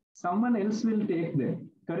 ultimately someone else will take them.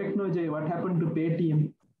 Correct, no, Jay? What happened to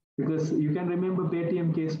Paytm? Because you can remember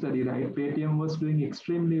Paytm case study, right? Paytm was doing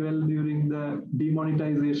extremely well during the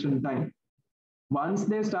demonetization time. Once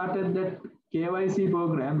they started that KYC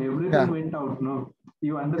program, everything went out. No,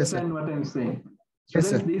 you understand what I'm saying?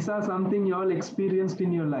 Students, Yes, these are something you all experienced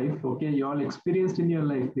in your life. Okay, you all experienced in your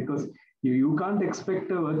life, because you can't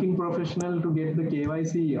expect a working professional to get the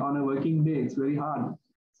KYC on a working day. It's very hard.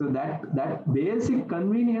 So that basic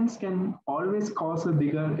convenience can always cause a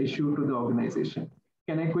bigger issue to the organization.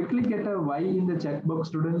 Can I quickly get a why in the chat box,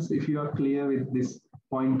 students, if you are clear with this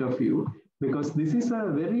point of view? Because this is a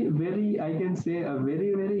very, I can say, a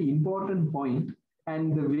very important point.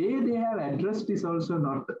 And the way they have addressed is also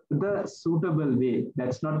not the suitable way.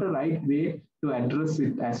 That's not the right way to address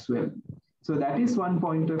it as well. So that is one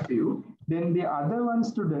point of view. Then the other one,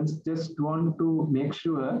 students, just want to make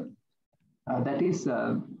sure that is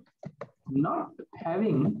not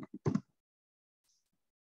having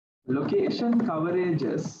location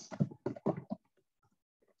coverages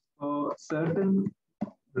for certain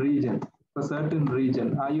region.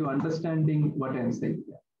 Are you understanding what I'm saying?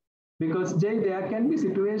 Because Jay, there can be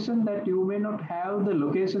situation that you may not have the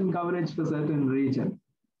location coverage for certain region.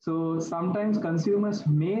 So sometimes consumers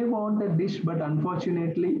may want a dish, but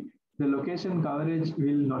unfortunately, the location coverage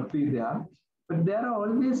will not be there. But there are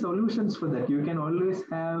always solutions for that. You can always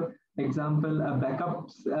have, example, a backup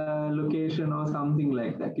location or something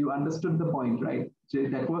like that. You understood the point, right? Jay,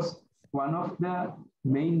 that was one of the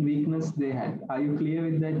main weakness they had. Are you clear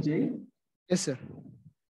with that, Jay? Yes, sir.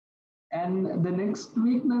 And the next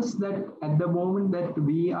weakness that at the moment that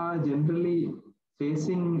we are generally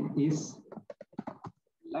facing is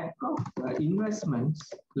lack of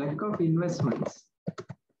investments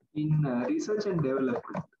in research and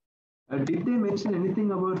development. Did they mention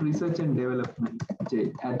anything about research and development,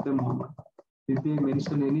 Jay, at the moment? Did they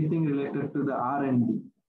mention anything related to the R&D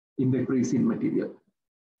in the creasing material?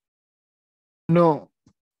 No.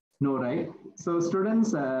 No, right? So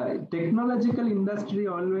students, technological industry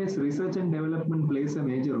always research and development plays a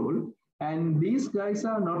major role. And these guys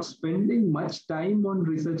are not spending much time on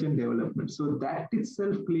research and development. So that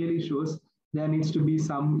itself clearly shows there needs to be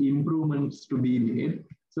some improvements to be made.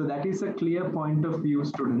 So that is a clear point of view,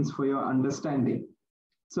 students, for your understanding.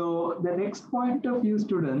 So the next point of view,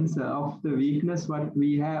 students, of the weakness, what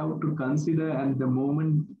we have to consider at the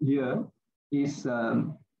moment here is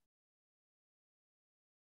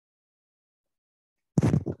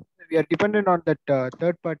we are dependent on that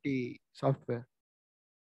third-party software.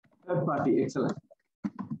 Third party, excellent.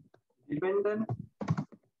 Dependent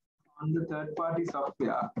on the third-party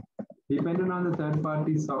software.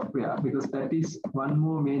 Because that is one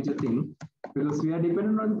more major thing. Because we are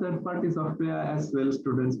dependent on third-party software as well,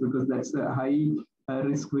 students, because that's a high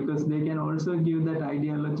risk, because they can also give that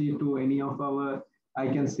ideology to any of our, I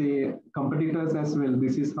can say, competitors as well.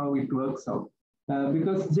 This is how it works out.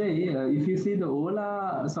 Because Jay, if you see the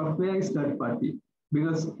Ola software is third party,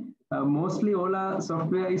 because mostly Ola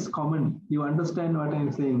software is common. You understand what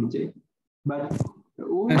I'm saying, Jay? But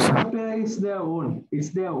Uber software is their own. It's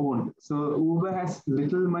their own. So Uber has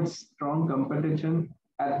little much strong competition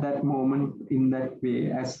at that moment in that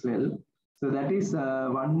way as well. So that is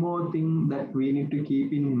one more thing that we need to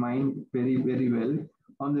keep in mind very well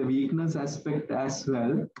on the weakness aspect as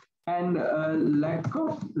well. And lack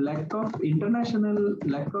of international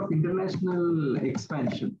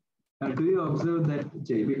expansion. Do you observe that,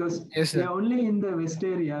 Jay? Because we are only in the West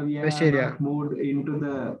area. We have moved into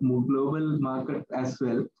the global market as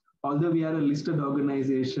well. although we are a listed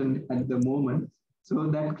organization at the moment. So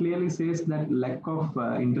that clearly says that lack of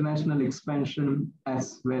international expansion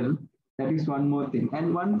as well. That is one more thing.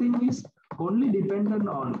 And one thing is only dependent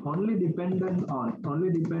on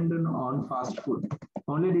fast food,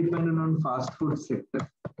 only dependent on fast food sector,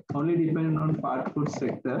 only dependent on fast food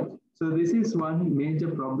sector. So this is one major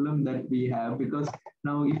problem that we have, because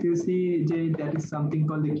now if you see, Jay, that is something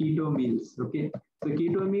called the keto meals. Okay, so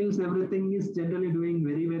keto meals, everything is generally doing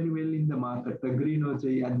very, very well in the market. Agree, no,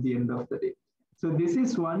 Jay, at the end of the day. So this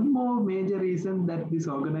is one more major reason that this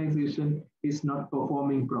organization is not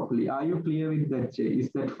performing properly. Are you clear with that, Jay? Is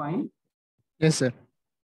that fine? Yes, sir.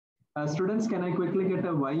 Students, can I quickly get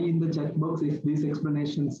a Y in the chat box if these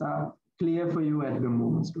explanations are clear for you at the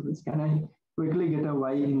moment, students? Can I quickly get a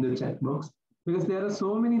Y in the chat box? Because there are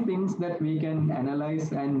so many things that we can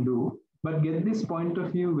analyze and do, but get this point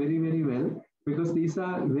of view very, very well, because these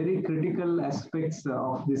are very critical aspects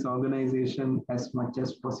of this organization as much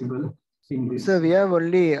as possible in this. So we have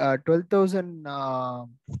only 12,000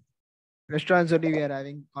 restaurants only we are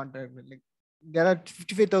having contract with. Like, there are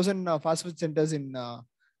 55,000 fast food centers in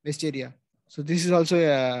West area. So this is also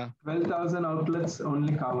 12,000 outlets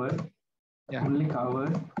only covered. Yeah. Only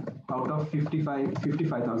covered out of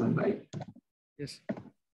 55,000, right? Yes.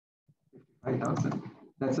 55,000.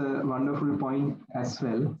 That's a wonderful point as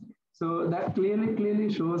well. So that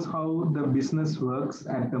clearly shows how the business works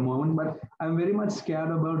at the moment. But I'm very much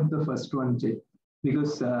scared about the first one, Jay,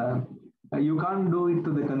 because you can't do it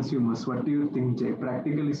to the consumers. What do you think, Jay?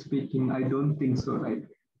 Practically speaking, I don't think so, right?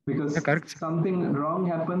 Because something wrong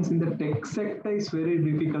happens in the tech sector is very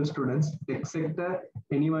difficult, students. Tech sector,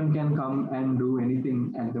 anyone can come and do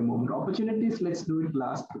anything at the moment. Opportunities, let's do it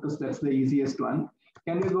last, because that's the easiest one.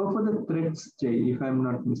 Can we go for the threats, Jay, if I'm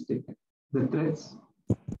not mistaken? The threats?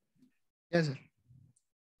 Yes,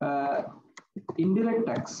 sir. Indirect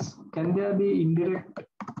tax. Can there be indirect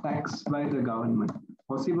tax by the government?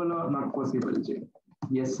 Possible or not possible, Jay?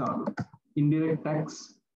 Yes or no? Indirect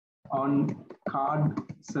tax on card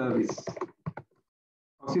service.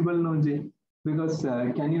 Possible, no, Jay? Because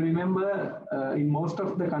can you remember in most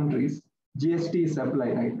of the countries, GST is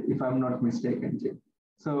applied, right? If I'm not mistaken, Jay.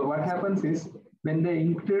 So what happens is when they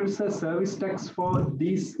introduce a service tax for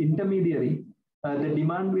these intermediary, the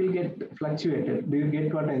demand will get fluctuated. Do you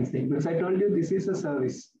get what I'm saying? Because I told you this is a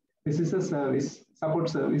service. This is a service, support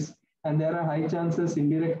service, and there are high chances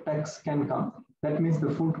indirect tax can come. That means the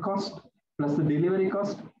food cost plus the delivery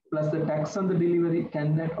cost plus the tax on the delivery,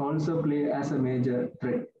 can that also play as a major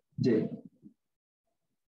threat, Jay?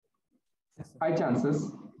 High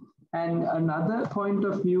chances. And another point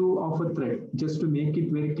of view of a threat, just to make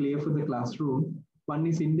it very clear for the classroom, one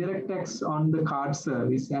is indirect tax on the card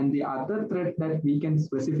service, and the other threat that we can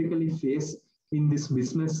specifically face in this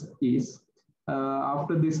business is,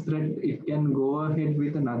 after this threat, it can go ahead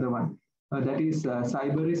with another one. That is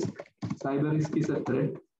cyber risk. Cyber risk is a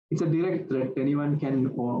threat. It's a direct threat. Anyone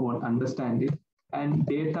can understand it. And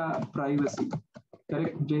data privacy.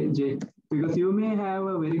 Correct, Jay? Because you may have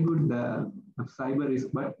a very good cyber risk,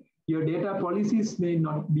 but your data policies may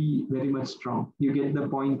not be very much strong. You get the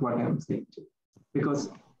point what I'm saying. Because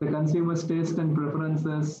the consumer's taste and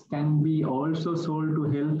preferences can be also sold to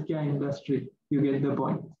healthcare industry. You get the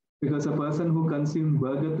point. Because a person who consumes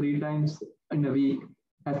burger 3 times in a week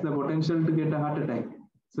has the potential to get a heart attack.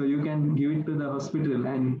 So you can give it to the hospital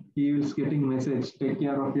and he is getting message, take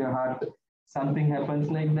care of your heart. Something happens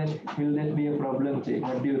like that, will that be a problem, Jay?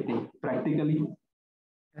 What do you think? Practically?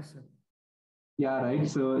 Yes, sir. Yeah, right.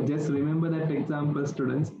 So just remember that example,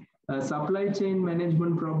 students. Supply chain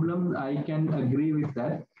management problem, I can agree with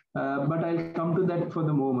that. But I'll come to that for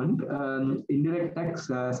the moment. Indirect tax,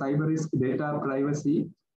 cyber risk, data privacy.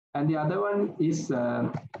 And the other one is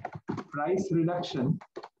price reduction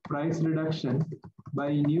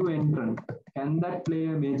by new entrant. Can that play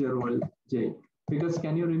a major role, Jay? Because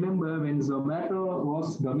can you remember when Zomato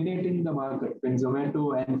was dominating the market, when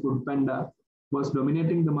Zomato and Foodpanda was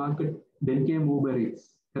dominating the market, then came Uber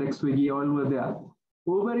Eats, correct? Swiggy, all were there.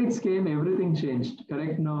 Uber Eats came, everything changed,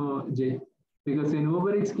 correct? No, Jay? Because when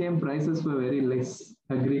Uber Eats came, prices were very less.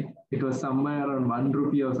 Agree? It was somewhere around 1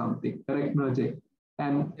 rupee or something, correct? No, Jay?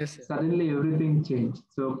 And yes, suddenly everything changed.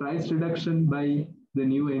 So price reduction by the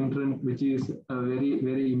new entrant, which is a very,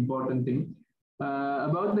 very important thing.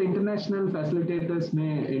 About the international facilitators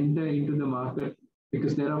may enter into the market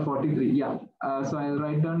because there are 43. Yeah. So I'll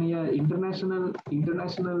write down here, international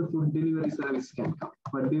food delivery service can come.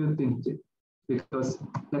 What do you think, Jay? Because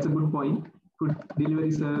that's a good point. Food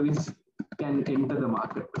delivery service can enter the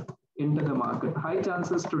market. High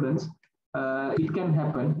chances, students, it can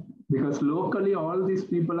happen because locally all these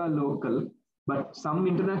people are local. But some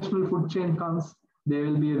international food chain comes, there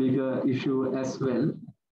will be a bigger issue as well.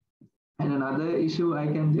 And another issue I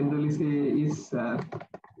can generally say is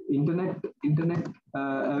internet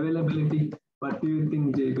availability. What do you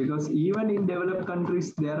think, Jay? Because even in developed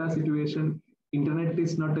countries, there are situations internet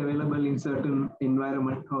is not available in certain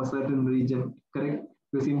environment or certain region, correct?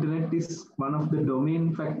 Because internet is one of the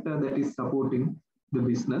domain factor that is supporting the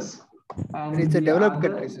business. And it's a developed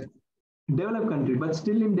country, sir. Developed country, but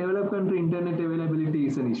still in developed country, internet availability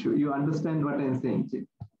is an issue. You understand what I'm saying, Jay?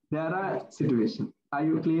 There are situations. Are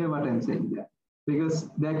you clear what I'm saying there? Because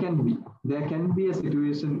there can be a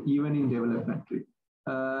situation even in developed country.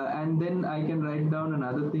 And then I can write down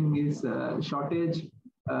another thing is shortage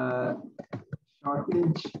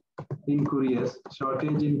in couriers,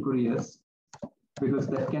 because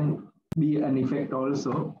that can be an effect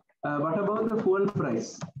also. What about the fuel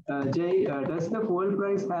price? Jay, does the fuel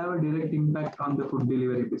price have a direct impact on the food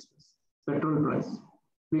delivery business? Petrol price?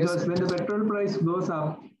 Because when the petrol price goes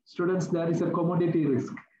up, students, there is a commodity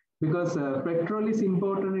risk. Because petrol is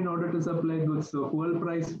important in order to supply goods. So fuel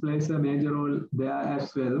price plays a major role there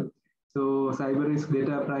as well. So cyber risk,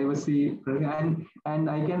 data privacy, and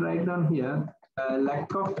I can write down here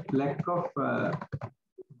lack of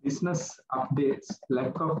business updates,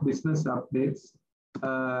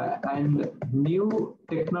 and new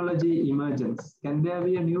technology emergence. Can there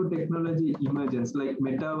be a new technology emergence like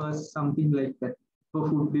metaverse, something like that for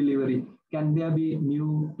food delivery? Can there be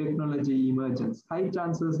new technology emergence? High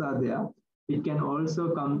chances are there. It can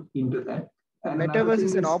also come into that. And metaverse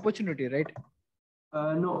is an opportunity, right?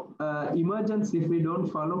 No, emergence, if we don't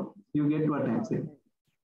follow, you get what I'm saying.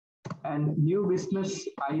 And new business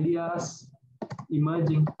ideas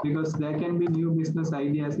emerging, because there can be new business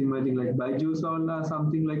ideas emerging, like Byju's or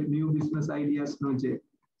something like new business ideas, no, Jay.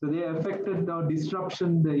 So they affected or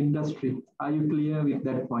disruption the industry. Are you clear with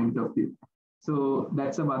that point of view? So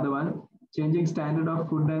that's another one. Changing standard of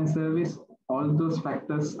food and service, all those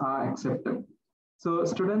factors are accepted. So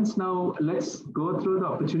students, now let's go through the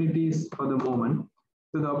opportunities for the moment.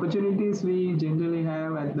 So the opportunities we generally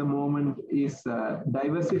have at the moment is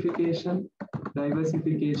diversification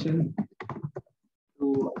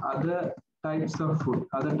to other types of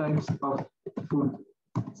food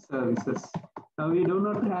services. Now we do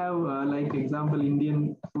not have like example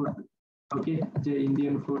Indian food, okay,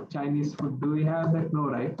 Indian food, Chinese food. Do we have that? No,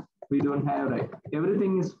 right? We don't have, right?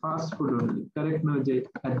 Everything is fast food only, correct? No, Jay,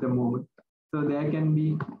 at the moment. So there can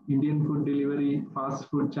be Indian food delivery, fast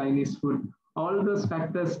food, Chinese food. All those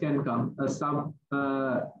factors can come, a sub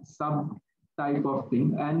type of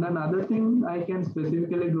thing. And another thing I can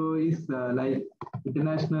specifically go is like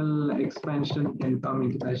international expansion can come,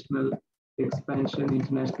 international expansion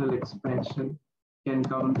can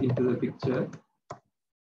come into the picture.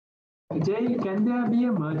 Jay, can there be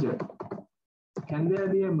a merger? Can there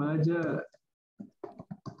be a merger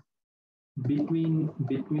between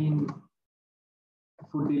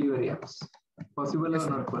food delivery apps? Possible or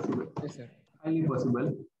not possible? Yes, sir. Highly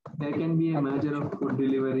possible. There can be a merger of food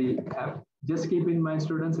delivery app. Just keep in mind,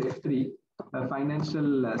 students, F3,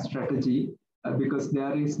 financial strategy, because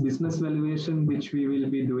there is business valuation, which we will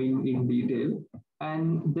be doing in detail.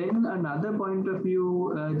 And then another point of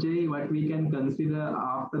view, Jay, what we can consider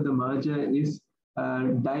after the merger is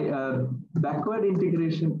backward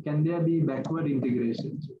integration. Can there be backward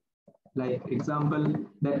integration? Like example,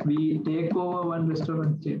 that we take over one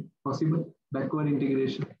restaurant chain, possible? Backward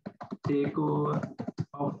integration, takeover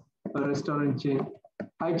of a restaurant chain.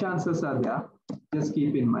 High chances are there. Just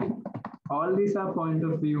keep in mind. All these are point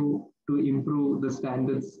of view to improve the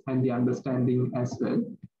standards and the understanding as well.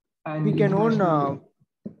 And we can own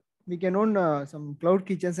some cloud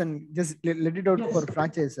kitchens and just let it out for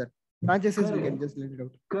franchise, sir. Franchises, correct. We can just let it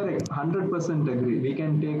out. Correct, 100% agree. We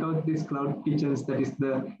can take out these cloud kitchens, that is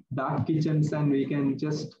the dark kitchens, and we can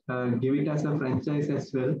just give it as a franchise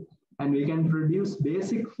as well. And we can produce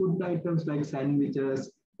basic food items like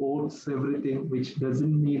sandwiches, oats, everything, which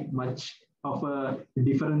doesn't need much of a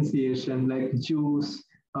differentiation, like juice,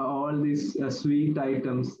 all these sweet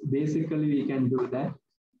items. Basically, we can do that.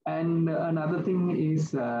 And another thing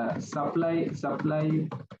is supply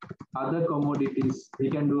other commodities. We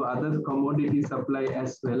can do other commodity supply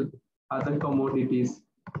as well, other commodities.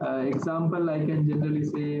 Example, I can generally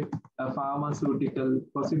say pharmaceutical,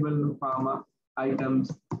 possible pharma items,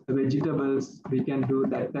 vegetables, we can do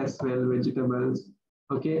that as well, vegetables.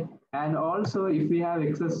 Okay, and also if we have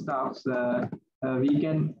excess staffs, we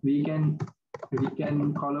can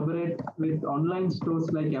collaborate with online stores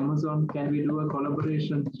like Amazon. Can we do a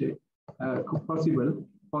collaboration?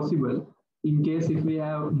 Possible in case if we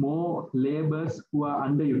have more laborers who are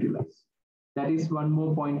underutilized. That is one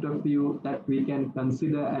more point of view that we can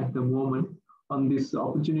consider at the moment on this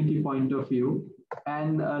opportunity point of view.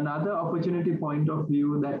 And another opportunity point of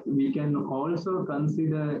view that we can also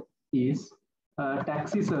consider is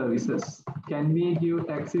taxi services. Can we give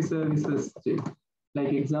taxi services?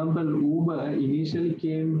 Like example, Uber initially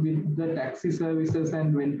came with the taxi services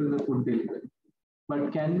and went to the food delivery.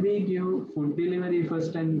 But can we give food delivery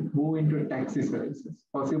first and move into taxi services?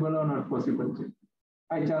 Possible or not possible?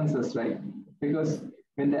 High chances, right? Because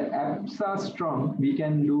when the apps are strong, we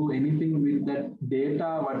can do anything with that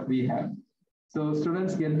data what we have. So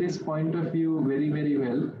students get this point of view very, very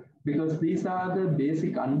well, because these are the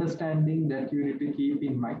basic understanding that you need to keep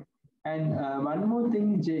in mind. And one more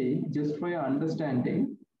thing, Jay, just for your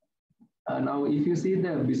understanding, now if you see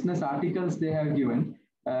the business articles they have given,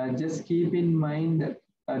 just keep in mind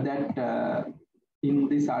that in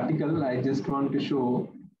this article, I just want to show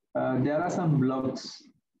there are some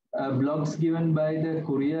blogs given by the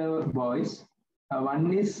courier boys.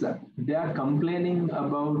 One is they are complaining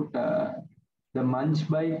about the munch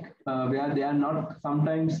bike where they are not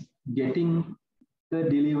sometimes getting the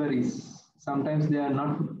deliveries. Sometimes they are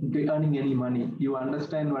not earning any money. You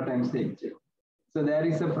understand what I'm saying, Jay? So there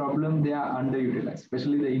is a problem, they are underutilized,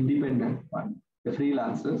 especially the independent one, the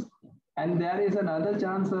freelancers. And there is another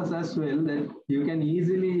chances as well that you can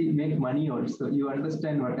easily make money also. You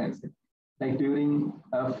understand what I'm saying? Like during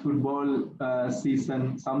a football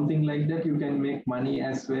season, something like that, you can make money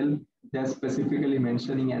as well. They're specifically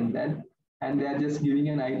mentioning and that. And they're just giving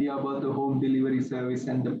an idea about the home delivery service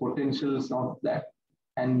and the potentials of that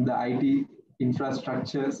and the IT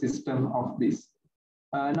infrastructure system of this.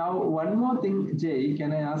 Now, one more thing, Jay,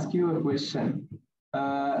 can I ask you a question?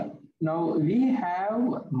 Now, we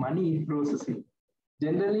have money processing.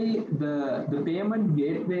 Generally, the payment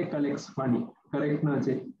gateway collects money, correct, no,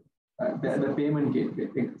 Jay? The payment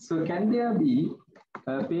gateway. So can there be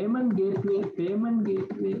payment gateway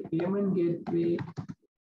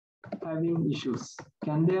having issues?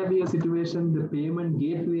 Can there be a situation the payment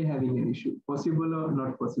gateway having an issue? Possible or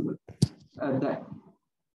not possible?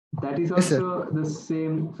 That is also the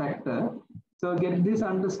same factor. So get this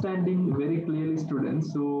understanding very clearly,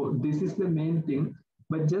 students. So this is the main thing.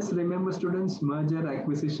 But just remember, students, merger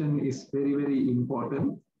acquisition is very, very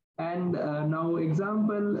important. And now,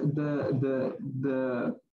 example, the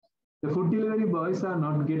food delivery boys are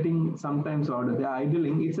not getting sometimes order. They are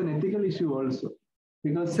idling. It's an ethical issue also,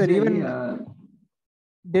 because even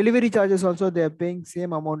delivery charges also they are paying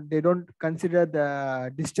same amount. They don't consider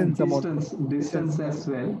the distance as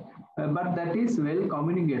well. But that is well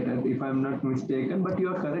communicated, if I'm not mistaken. But you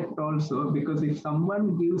are correct also, because if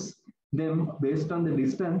someone gives them based on the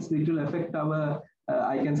distance, it will affect our,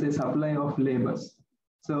 I can say, supply of labors.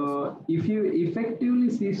 So if you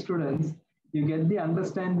effectively see, students, you get the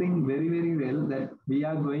understanding very, very well that we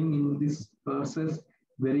are going in this process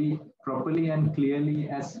very properly and clearly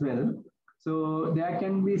as well. So there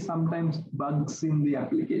can be sometimes bugs in the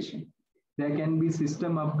application. There can be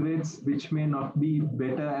system upgrades which may not be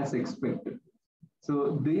better as expected.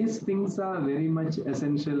 So these things are very much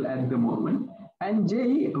essential at the moment. And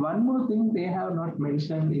Jay, one more thing they have not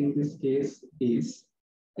mentioned in this case is,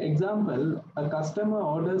 example, a customer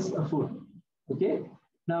orders a food. Okay.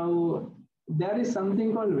 Now, there is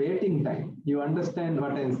something called waiting time. You understand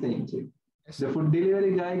what I'm saying, Jay? Yes. The food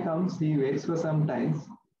delivery guy comes, he waits for some time.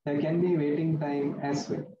 There can be waiting time as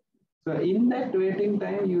well. So in that waiting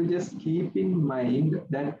time, you just keep in mind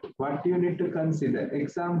that what you need to consider.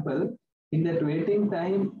 Example, in that waiting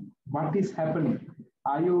time, what is happening?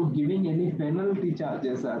 Are you giving any penalty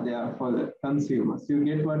charges are there for the consumers? You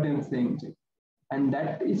get what I'm saying, Jay? And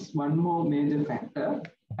that is one more major factor.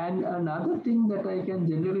 And another thing that I can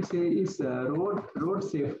generally say is road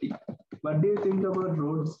safety. What do you think about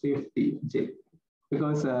road safety, Jay?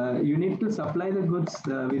 Because you need to supply the goods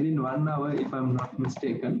within 1 hour, if I'm not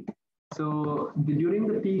mistaken. So during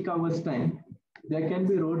the peak hours time, there can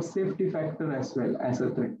be road safety factor as well as a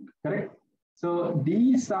threat, correct? So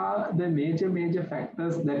these are the major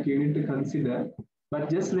factors that you need to consider. But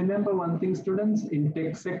just remember one thing, students, in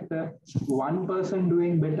tech sector, one person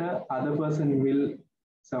doing better, other person will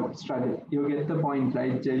struggle. You get the point,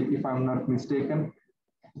 right, Jay, if I'm not mistaken?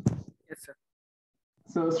 Yes, sir.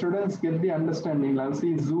 So students get the understanding. Now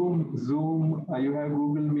see Zoom, you have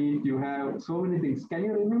Google Meet, you have so many things. Can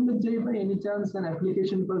you remember, Jay, by any chance, an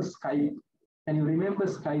application called Skype? Can you remember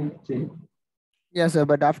Skype, Jay? Yes, sir.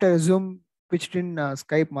 But after Zoom pitched in,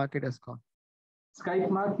 Skype market has gone. Skype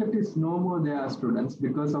market is no more there, students,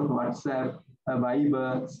 because of WhatsApp,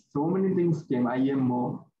 Viber, so many things came,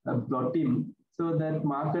 IMO, Team. So that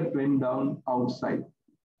market went down outside.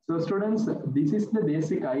 So students, this is the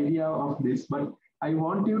basic idea of this, but I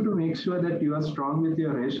want you to make sure that you are strong with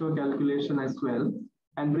your ratio calculation as well.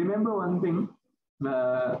 And remember one thing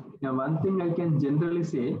I can generally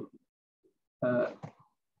say,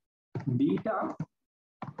 beta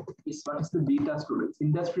is, what is the beta, students?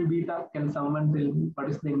 Industry beta, can someone tell me what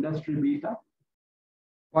is the industry beta?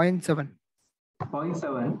 0.7.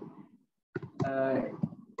 0.7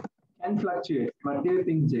 can fluctuate. What do you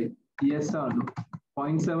think, Jay? Yes or no?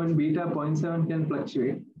 0.7 beta, 0.7 can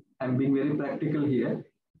fluctuate. I'm being very practical here.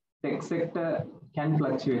 Tech sector can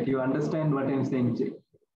fluctuate. You understand what I'm saying, Jay?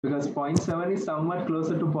 Because 0.7 is somewhat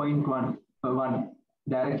closer to 0.1, 1,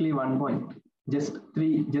 directly 1 point. Just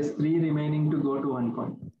three remaining to go to 1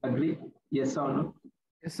 point. Agree? Yes or no?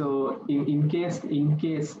 Yes. So in case of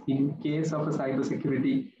a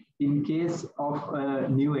cybersecurity, in case of a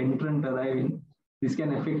new entrant arriving, this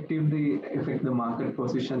can effectively affect the market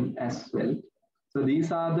position as well. So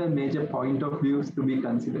these are the major point of views to be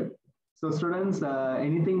considered. So students,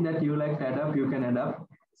 anything that you like to add up, you can add up.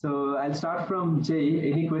 So I'll start from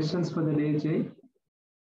Jay. Any questions for the day, Jay?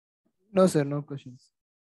 No, sir, no questions.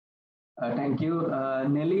 Thank you.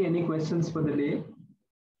 Nelly, any questions for the day?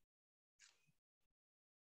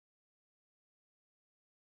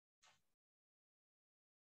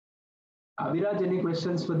 Aviraj, any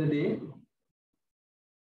questions for the day?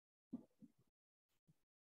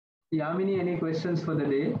 Yamini, any questions for the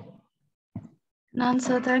day? None,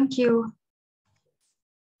 sir. Thank you.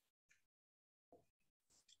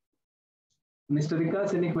 Mr.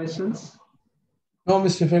 Vikas, any questions? No,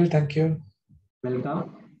 Mr. Phil, thank you.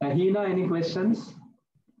 Welcome. Hina, any questions?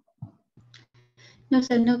 No,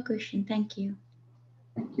 sir, no question. Thank you.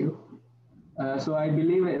 Thank you. So I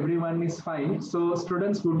believe everyone is fine. So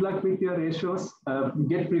students, good luck with your ratios.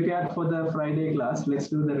 Get prepared for the Friday class. Let's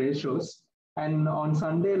do the ratios. And on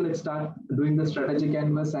Sunday, let's start doing the strategy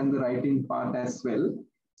canvas and the writing part as well.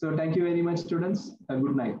 So thank you very much, students.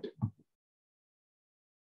 Good night.